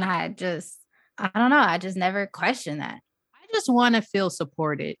 And I don't know, I just never questioned that. I just want to feel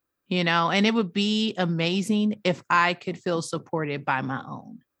supported, and it would be amazing if I could feel supported by my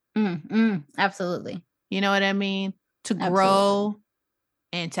own. Absolutely. You know what I mean? To grow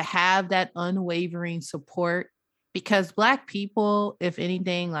and to have that unwavering support, because Black people, if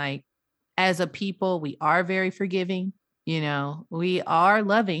anything, like as a people, we are very forgiving. We are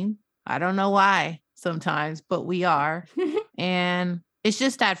loving. I don't know why sometimes, but we are. And it's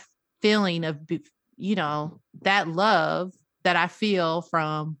just that feeling of, that love that I feel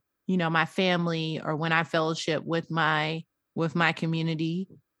from, my family, or when I fellowship with my community.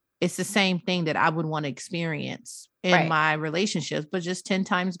 It's the same thing that I would want to experience in my relationships, but just 10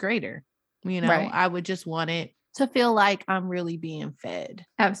 times greater. I would just want it to feel like I'm really being fed.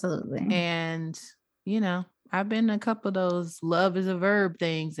 Absolutely. And, I've been a couple of those love is a verb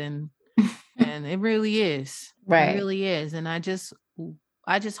things, and it really is. Right. It really is. And I just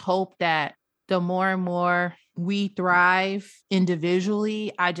hope that the more and more we thrive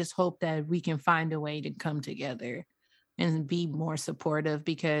individually, I just hope that we can find a way to come together and be more supportive,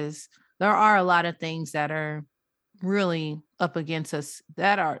 because there are a lot of things that are really up against us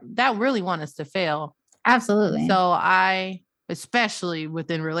that really want us to fail. Absolutely. So especially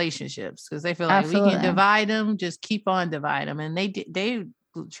within relationships, because they feel like we can divide them, just keep on divide them. And they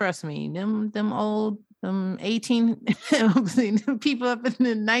trust me, them 18 people up in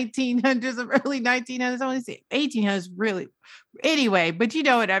the 1900s, of early 1900s, I want to say 1800s, really. Anyway, but you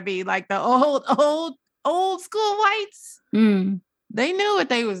know what I mean, like the old school whites, they knew what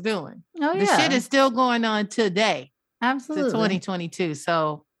they was doing. The shit is still going on today. Absolutely. To 2022.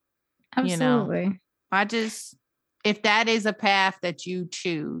 So, absolutely. If that is a path that you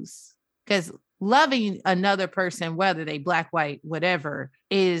choose, because loving another person, whether they Black, white, whatever,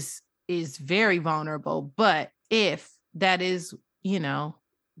 is very vulnerable. But if that is,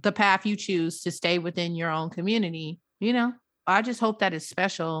 the path you choose to stay within your own community, I just hope that it's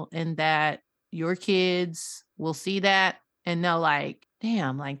special, and that your kids will see that and know, like,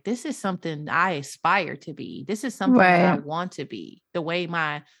 damn, like this is something I aspire to be. This is something that I want to be. The way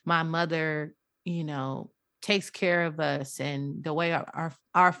my mother, takes care of us, and the way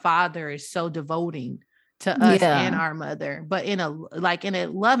our father is so devoting to us and our mother, but in a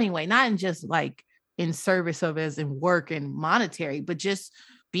loving way, not in just like in service of as in work and monetary, but just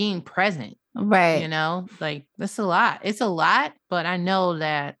being present. Right. Like that's a lot. It's a lot, but I know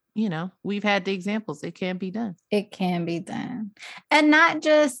that, we've had the examples. It can be done. It can be done. And not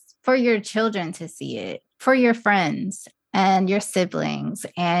just for your children to see it, for your friends and your siblings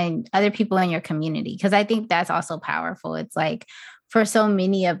and other people in your community. Because I think that's also powerful. It's like, for so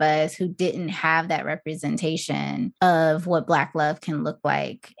many of us who didn't have that representation of what Black love can look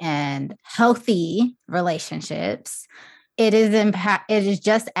like and healthy relationships, it is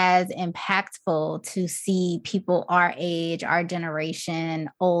just as impactful to see people our age, our generation,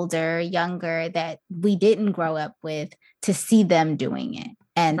 older, younger, that we didn't grow up with, to see them doing it.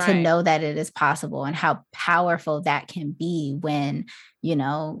 And to know that it is possible, and how powerful that can be when, you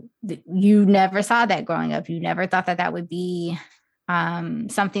never saw that growing up. You never thought that would be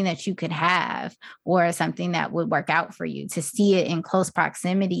something that you could have or something that would work out for you, to see it in close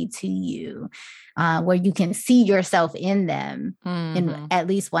proximity to you, where you can see yourself in them, in at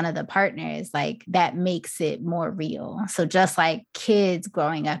least one of the partners, like that makes it more real. So just like kids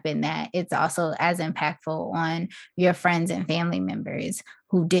growing up in that, it's also as impactful on your friends and family members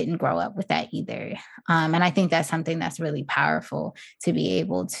who didn't grow up with that either. And I think that's something that's really powerful, to be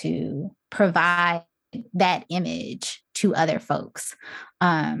able to provide that image to other folks.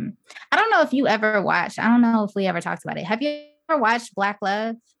 I don't know if you ever watched, I don't know if we ever talked about it. Have you ever watched Black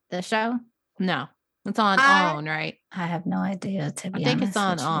Love, the show? No, it's on OWN, right? I have no idea, to be I think honest it's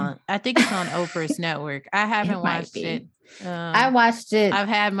on OWN. I think it's on Oprah's network. I haven't watched it. I watched it. I've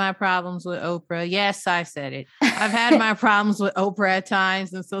had my problems with Oprah. Yes, I said it. I've had my problems with Oprah at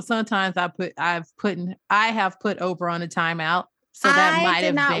times, and so sometimes I have put Oprah on a timeout. So that might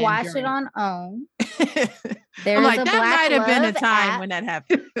have been. I did not watch it on OWN. I'm like, that might have been a time when that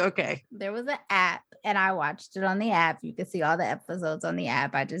happened. Okay. There was an app, and I watched it on the app. You could see all the episodes on the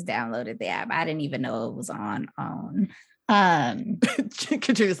app. I just downloaded the app. I didn't even know it was on OWN.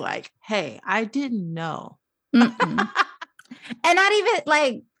 Katrina's like, hey, I didn't know. And not even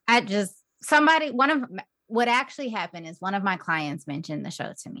like, what actually happened is one of my clients mentioned the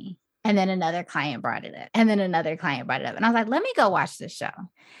show to me. And then another client brought it up. And then another client brought it up. And I was like, let me go watch this show.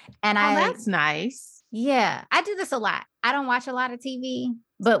 And that's nice. Yeah, I do this a lot. I don't watch a lot of TV,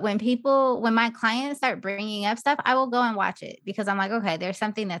 but when my clients start bringing up stuff, I will go and watch it, because I'm like, okay, there's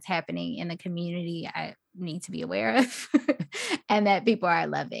something that's happening in the community I need to be aware of and that people are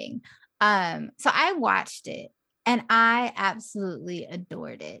loving. So I watched it and I absolutely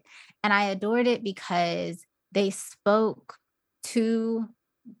adored it. And I adored it because they spoke to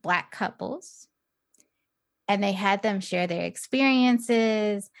Black couples, and they had them share their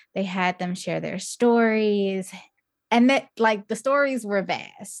experiences. They had them share their stories. And that, like, the stories were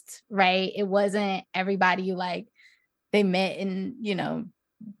vast, right? It wasn't everybody like they met in,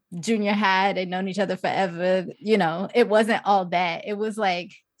 junior high, they'd known each other forever. It wasn't all that. It was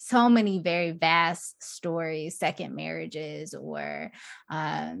like so many very vast stories, second marriages, or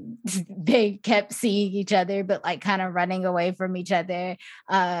they kept seeing each other, but like kind of running away from each other.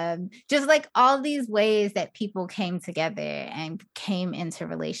 Just like all these ways that people came together and came into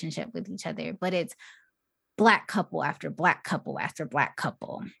relationship with each other. But it's Black couple after Black couple after Black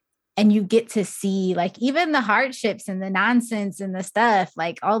couple. And you get to see like even the hardships and the nonsense and the stuff,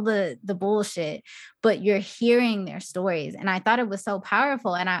 like all the bullshit, but you're hearing their stories. And I thought it was so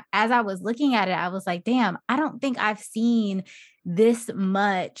powerful. And as I was looking at it, I was like, damn, I don't think I've seen this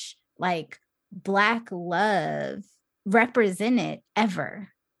much like Black love represented ever.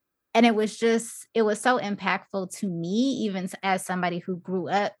 And it was so impactful to me, even as somebody who grew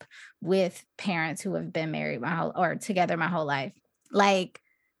up with parents who have been married together my whole life. Like,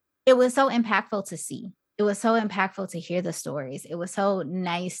 it was so impactful to see. It was so impactful to hear the stories. It was so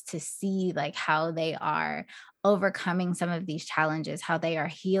nice to see like how they are overcoming some of these challenges, how they are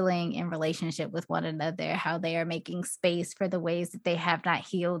healing in relationship with one another, how they are making space for the ways that they have not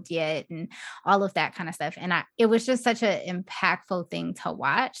healed yet, and all of that kind of stuff. And it was just such an impactful thing to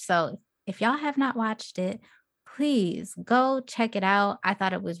watch. So if y'all have not watched it, please go check it out. I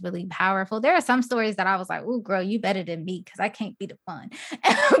thought it was really powerful. There are some stories that I was like, "Ooh, girl, you better than me," because I can't be the fun.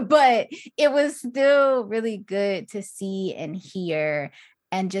 But it was still really good to see and hear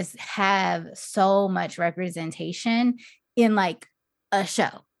and just have so much representation in like a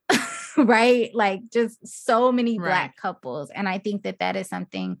show, right? Like just so many Black couples. And I think that is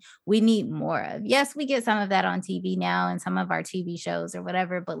something we need more of. Yes, we get some of that on TV now and some of our TV shows or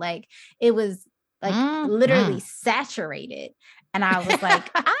whatever, but like it was like literally saturated. And I was like,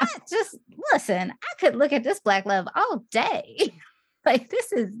 I could look at this Black love all day. Like,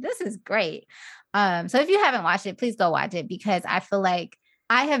 this is great. So if you haven't watched it, please go watch it, because I feel like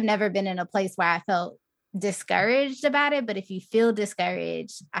I have never been in a place where I felt discouraged about it. But if you feel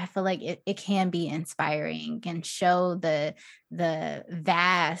discouraged, I feel like it can be inspiring and show the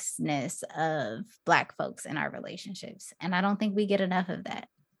vastness of Black folks in our relationships. And I don't think we get enough of that.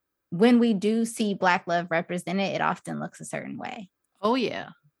 When we do see Black love represented, it often looks a certain way. Oh yeah,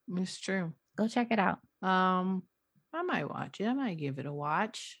 it's true. Go check it out. I might watch it. I might give it a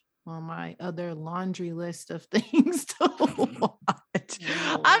watch on my other laundry list of things to watch.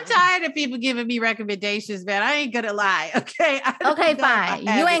 I'm tired of people giving me recommendations, man. I ain't gonna lie. Okay. Okay, fine.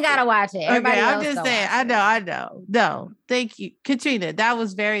 You ain't gotta watch it. Everybody else I'm just saying. I know. No, thank you, Katrina. That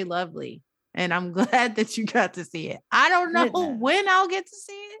was very lovely, and I'm glad that you got to see it. I don't know when I'll get to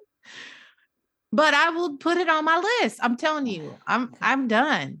see it, but I will put it on my list. I'm telling you, I'm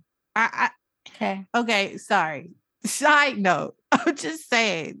done. Okay. Okay. Sorry. Side note. I'm just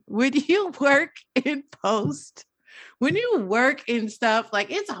saying, when you work in post, when you work in stuff,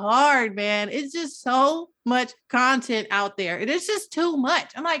 like it's hard, man. It's just so much content out there. It is just too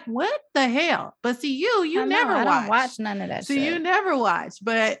much. I'm like, what the hell? But see, you never watch. I don't watch none of that so shit. You never watch,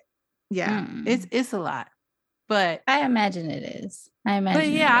 but yeah, it's a lot. But I imagine it is. But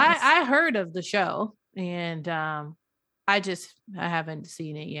yeah, I heard of the show, and I haven't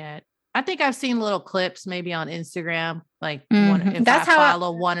seen it yet. I think I've seen little clips maybe on Instagram, like if I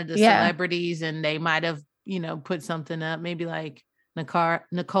follow one of the celebrities and they might have, put something up, maybe like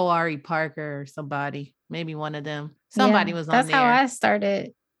Nicole Ari Parker or somebody, maybe one of them. Somebody was on there. That's how I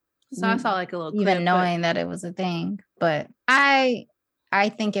started. So I saw like a little even clip, knowing that it was a thing, but I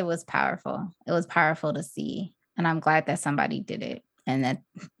think it was powerful. It was powerful to see, and I'm glad that somebody did it and that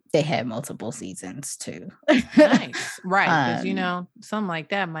they had multiple seasons too. Nice, right? Because something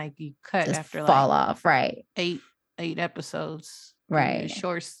like that might be cut after fall off, right? 8 episodes, right?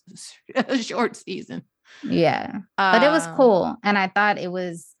 A short season. Yeah, but it was cool, and I thought it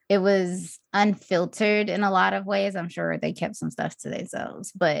was unfiltered in a lot of ways. I'm sure they kept some stuff to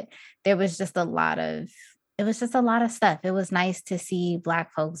themselves, but there was just a lot of stuff. It was nice to see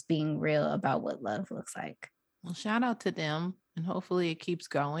Black folks being real about what love looks like. Well, shout out to them, and hopefully it keeps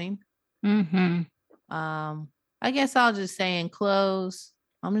going. I guess I'll just say in close,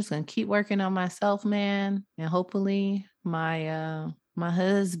 I'm just gonna keep working on myself, man, and hopefully my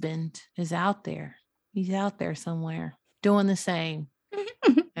husband is out there. He's out there somewhere doing the same.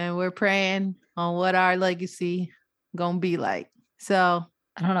 And we're praying on what our legacy gonna be like. So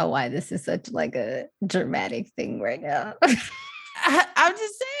I don't know why this is such like a dramatic thing right now. I'm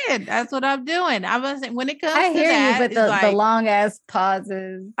just saying that's what I'm doing. I'm gonna say when it comes I to hear that, you, but the long ass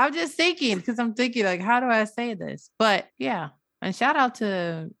pauses. I'm just thinking because I'm thinking like, how do I say this? But yeah, and shout out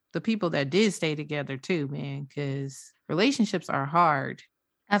to the people that did stay together too, man, because relationships are hard.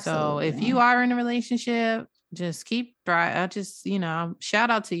 Absolutely. So if you are in a relationship, just keep thriving. I just,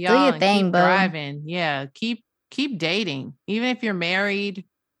 shout out to y'all. Do your thing, keep thriving. Yeah. Keep dating. Even if you're married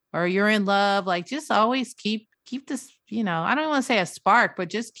or you're in love, like just always keep this, I don't want to say a spark, but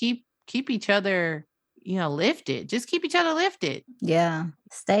just keep each other, lifted. Just keep each other lifted. Yeah.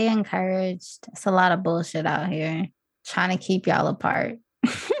 Stay encouraged. It's a lot of bullshit out here trying to keep y'all apart,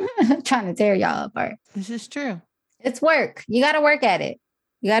 trying to tear y'all apart. This is true. It's work. You got to work at it.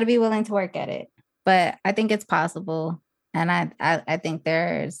 You got to be willing to work at it. But I think it's possible. And I think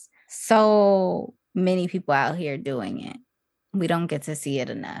there's so many people out here doing it. We don't get to see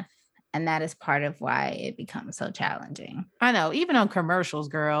it enough. And that is part of why it becomes so challenging. I know. Even on commercials,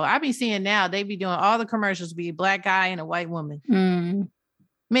 girl. I be seeing now, they be doing all the commercials be a Black guy and a white woman.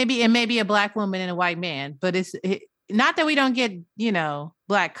 Maybe a Black woman and a white man. But it's not that we don't get,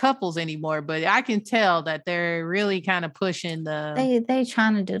 Black couples anymore, but I can tell that they're really kind of pushing they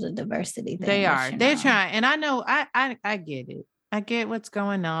trying to do the diversity thing. They are. They're trying. And I know I get it. I get what's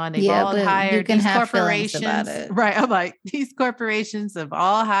going on. They've all hired these corporations. About it. Right. I'm like, these corporations have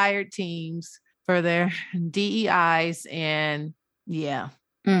all hired teams for their DEIs. And yeah.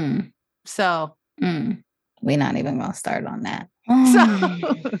 So we're not even gonna start on that.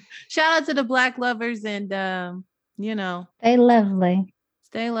 So shout out to the Black lovers and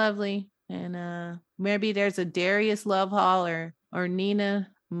stay lovely. And maybe there's a Darius Love Hall or Nina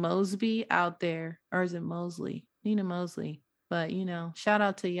Mosby out there. Or is it Mosley? Nina Mosley. But, shout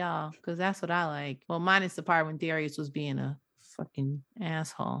out to y'all because that's what I like. Well, minus the part when Darius was being a fucking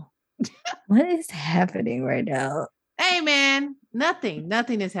asshole. What is happening right now? Hey, man,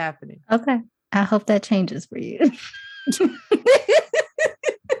 nothing is happening. Okay. I hope that changes for you.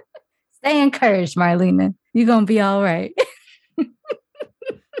 Stay encouraged, Marlena. You're going to be all right.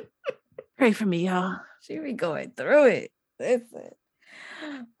 Pray for me, y'all. She be going through it. Listen.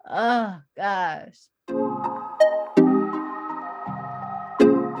 Oh, gosh.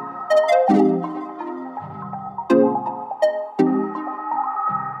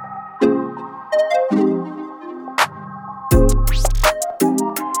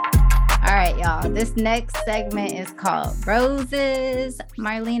 Y'all, this next segment is called Roses.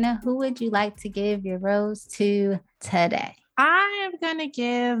 Marlena, who would you like to give your rose to today? I am going to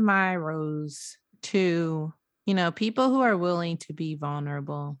give my rose to, people who are willing to be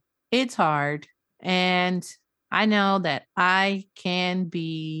vulnerable. It's hard. And I know that I can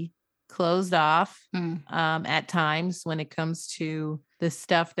be closed off at times when it comes to the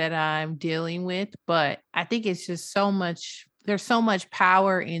stuff that I'm dealing with. But I think it's just there's so much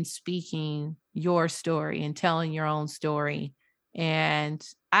power in speaking your story and telling your own story. And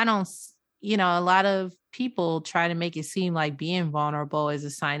I don't a lot of people try to make it seem like being vulnerable is a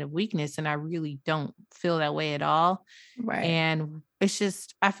sign of weakness. And I really don't feel that way at all. Right. And it's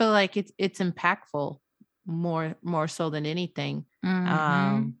just, I feel like it's impactful more so than anything.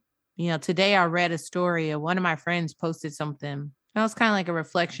 Today I read a story of one of my friends posted something. It was kind of like a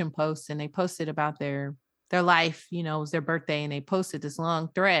reflection post, and they posted about their life. It was their birthday, and they posted this long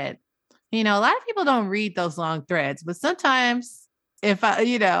thread. A lot of people don't read those long threads, but sometimes if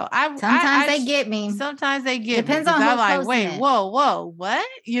sometimes they get me. Sometimes they get Depends me. on who's I'm like, posting wait, it. whoa, what?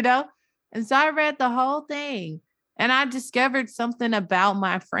 And so I read the whole thing, and I discovered something about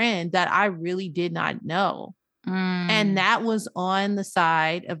my friend that I really did not know. And that was on the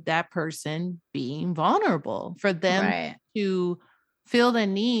side of that person being vulnerable, for them to feel the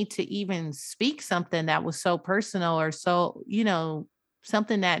need to even speak something that was so personal, or so,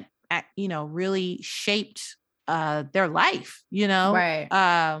 something that, really shaped their life, Right.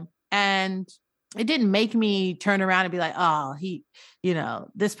 And it didn't make me turn around and be like, oh,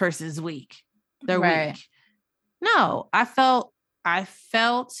 this person is weak. They're weak. No, I felt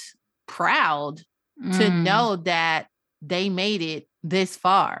proud to know that they made it this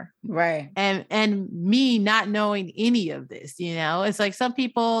far. Right. And me not knowing any of this, it's like some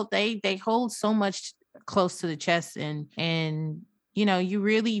people, they hold so much close to the chest, and you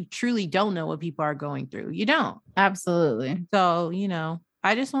really truly don't know what people are going through. You don't. Absolutely. So,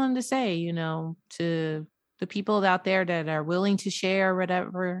 I just wanted to say, to the people out there that are willing to share or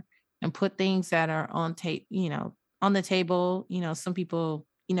whatever, and put things that are on tape, on the table. Some people,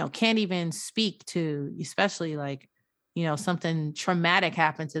 can't even speak to, especially like, something traumatic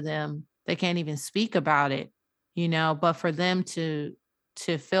happened to them. They can't even speak about it, but for them to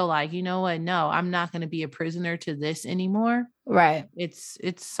feel like, you know what, no, I'm not going to be a prisoner to this anymore. Right. It's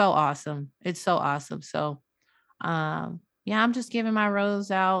so awesome. It's so awesome. So, yeah, I'm just giving my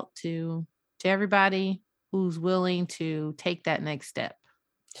rose out to everybody who's willing to take that next step.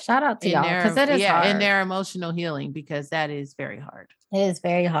 Shout out to y'all, because it is hard. In their emotional healing, because that is very hard. It is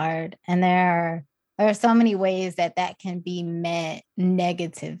very hard. And there are so many ways that can be met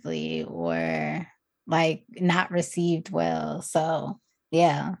negatively, or like not received well. So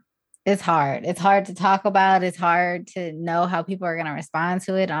yeah, it's hard. It's hard to talk about. It's hard to know how people are going to respond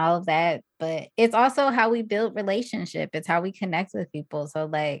to it and all of that. But it's also how we build relationship. It's how we connect with people. So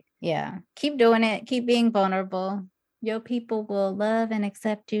like, yeah, keep doing it. Keep being vulnerable. Your people will love and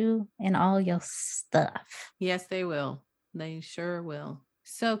accept you and all your stuff. Yes, they will. They sure will.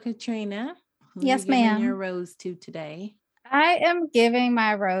 So Katrina, who yes, are you ma'am. giving your rose to today? I am giving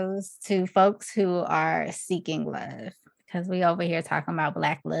my rose to folks who are seeking love, because we over here talking about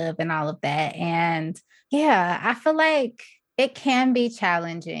Black love and all of that. And yeah, I feel like it can be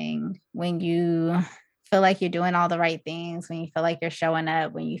challenging when you feel like you're doing all the right things, when you feel like you're showing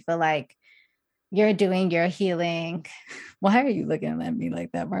up, when you feel like you're doing your healing. Why are you looking at me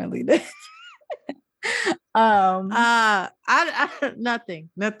like that, Marlena? Nothing.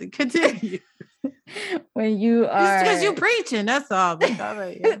 Continue. When you are, just because you're preaching, that's all.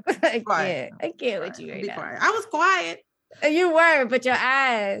 I can't with you right now. Quiet. I was quiet. You were, but your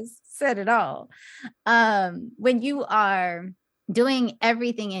eyes said it all. When you are doing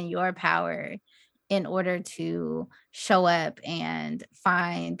everything in your power in order to show up and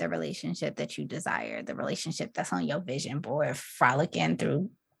find the relationship that you desire, the relationship that's on your vision board, frolicking through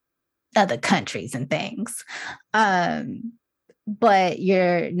other countries and things. But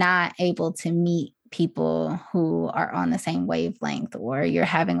you're not able to meet people who are on the same wavelength, or you're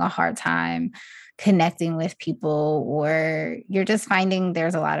having a hard time connecting with people, or you're just finding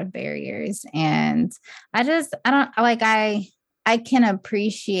there's a lot of barriers. And I can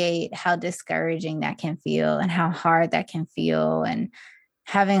appreciate how discouraging that can feel and how hard that can feel, and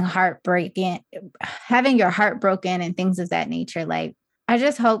having your heart broken and things of that nature. Like, I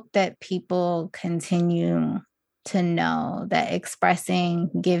just hope that people continue to know that expressing,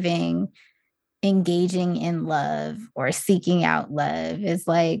 giving, engaging in love, or seeking out love is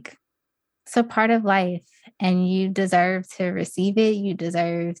like, it's a part of life, and you deserve to receive it. You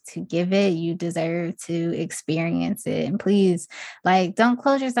deserve to give it. You deserve to experience it. And please, like, don't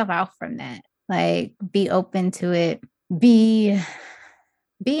close yourself out from that. Like, be open to it. Be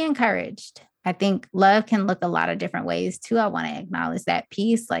encouraged. I think love can look a lot of different ways too. I want to acknowledge that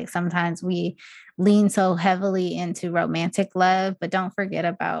piece. Like, sometimes we lean so heavily into romantic love, but don't forget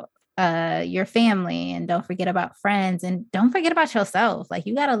about your family, and don't forget about friends, and don't forget about yourself. Like,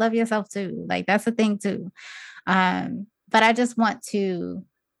 you got to love yourself too. Like, that's the thing too. But I just want to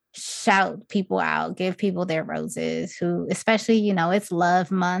shout people out, give people their roses, who, especially, it's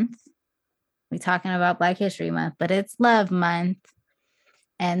Love Month. We're talking about Black History Month, but it's Love Month.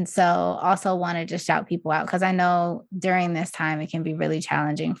 And so also want to just shout people out because I know during this time, it can be really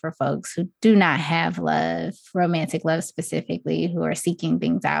challenging for folks who do not have love, romantic love specifically, who are seeking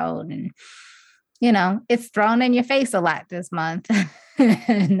things out. And, you know, it's thrown in your face a lot this month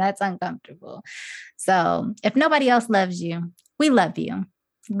and that's uncomfortable. So if nobody else loves you, we love you.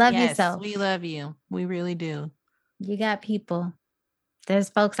 Love yourself. We love you. We really do. You got people. There's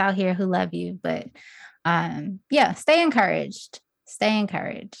folks out here who love you, but yeah, stay encouraged. Stay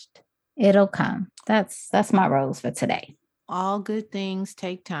encouraged. It'll come. That's my rose for today. All good things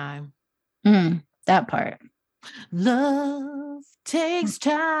take time. That part. Love takes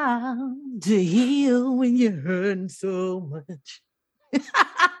time to heal when you're hurting so much.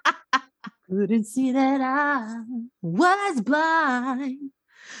 Couldn't see that I was blind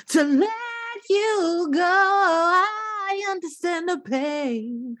to let you go. I understand the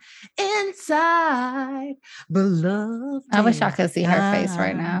pain inside, but love. I wish I could see her face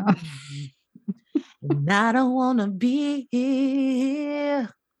right now. And I don't want to be here.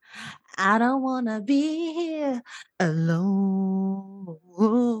 I don't want to be here alone.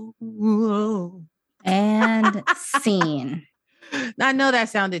 And scene. I know that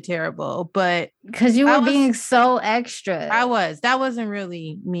sounded terrible, but because you were being so extra. That wasn't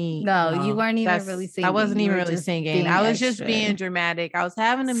really me. No, you weren't even really singing. I wasn't even really singing. I was just being dramatic. I was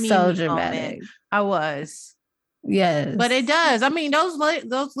having a so dramatic moment. I was. Yes. But it does. I mean, those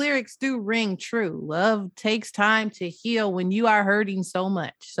lyrics do ring true. Love takes time to heal when you are hurting so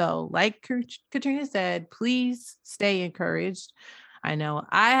much. So like Katrina said, please stay encouraged. I know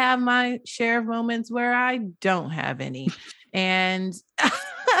I have my share of moments where I don't have any. And,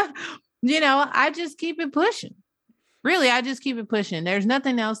 you know, I just keep it pushing. Really, I just keep it pushing. There's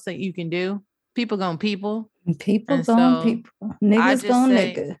nothing else that you can do. People gonna people. People gonna people. Niggas gonna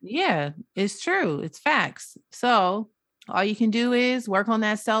nigga. Yeah, it's true. It's facts. So all you can do is work on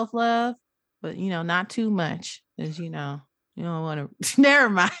that self-love, but, you know, not too much. As you know, you don't want to. Never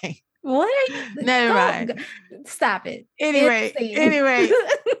mind. What are you? Never mind. Stop it. Anyway,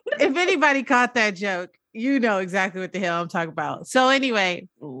 if anybody caught that joke, you know exactly what the hell I'm talking about. So anyway,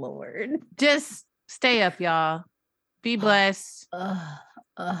 Lord, just stay up, y'all. Be blessed.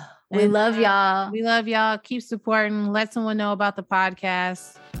 We love y'all. We love y'all. Keep supporting. Let someone know about the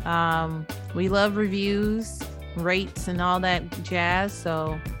podcast. We love reviews, rates, and all that jazz.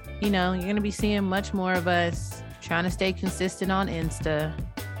 So, you know, you're going to be seeing much more of us trying to stay consistent on Insta.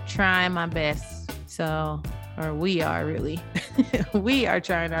 Trying my best. So, or we are really. We are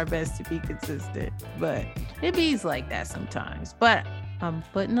trying our best to be consistent, but it be's like that sometimes. But I'm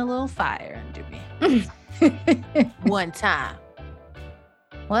putting a little fire under me. One time.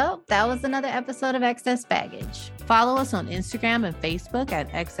 Well, that was another episode of Excess Baggage. Follow us on Instagram and Facebook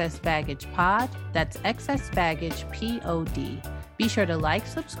at Excess Baggage Pod. That's Excess Baggage POD. Be sure to like,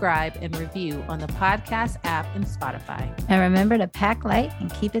 subscribe, and review on the podcast app and Spotify. And remember to pack light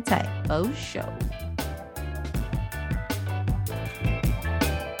and keep it tight. Oh, show.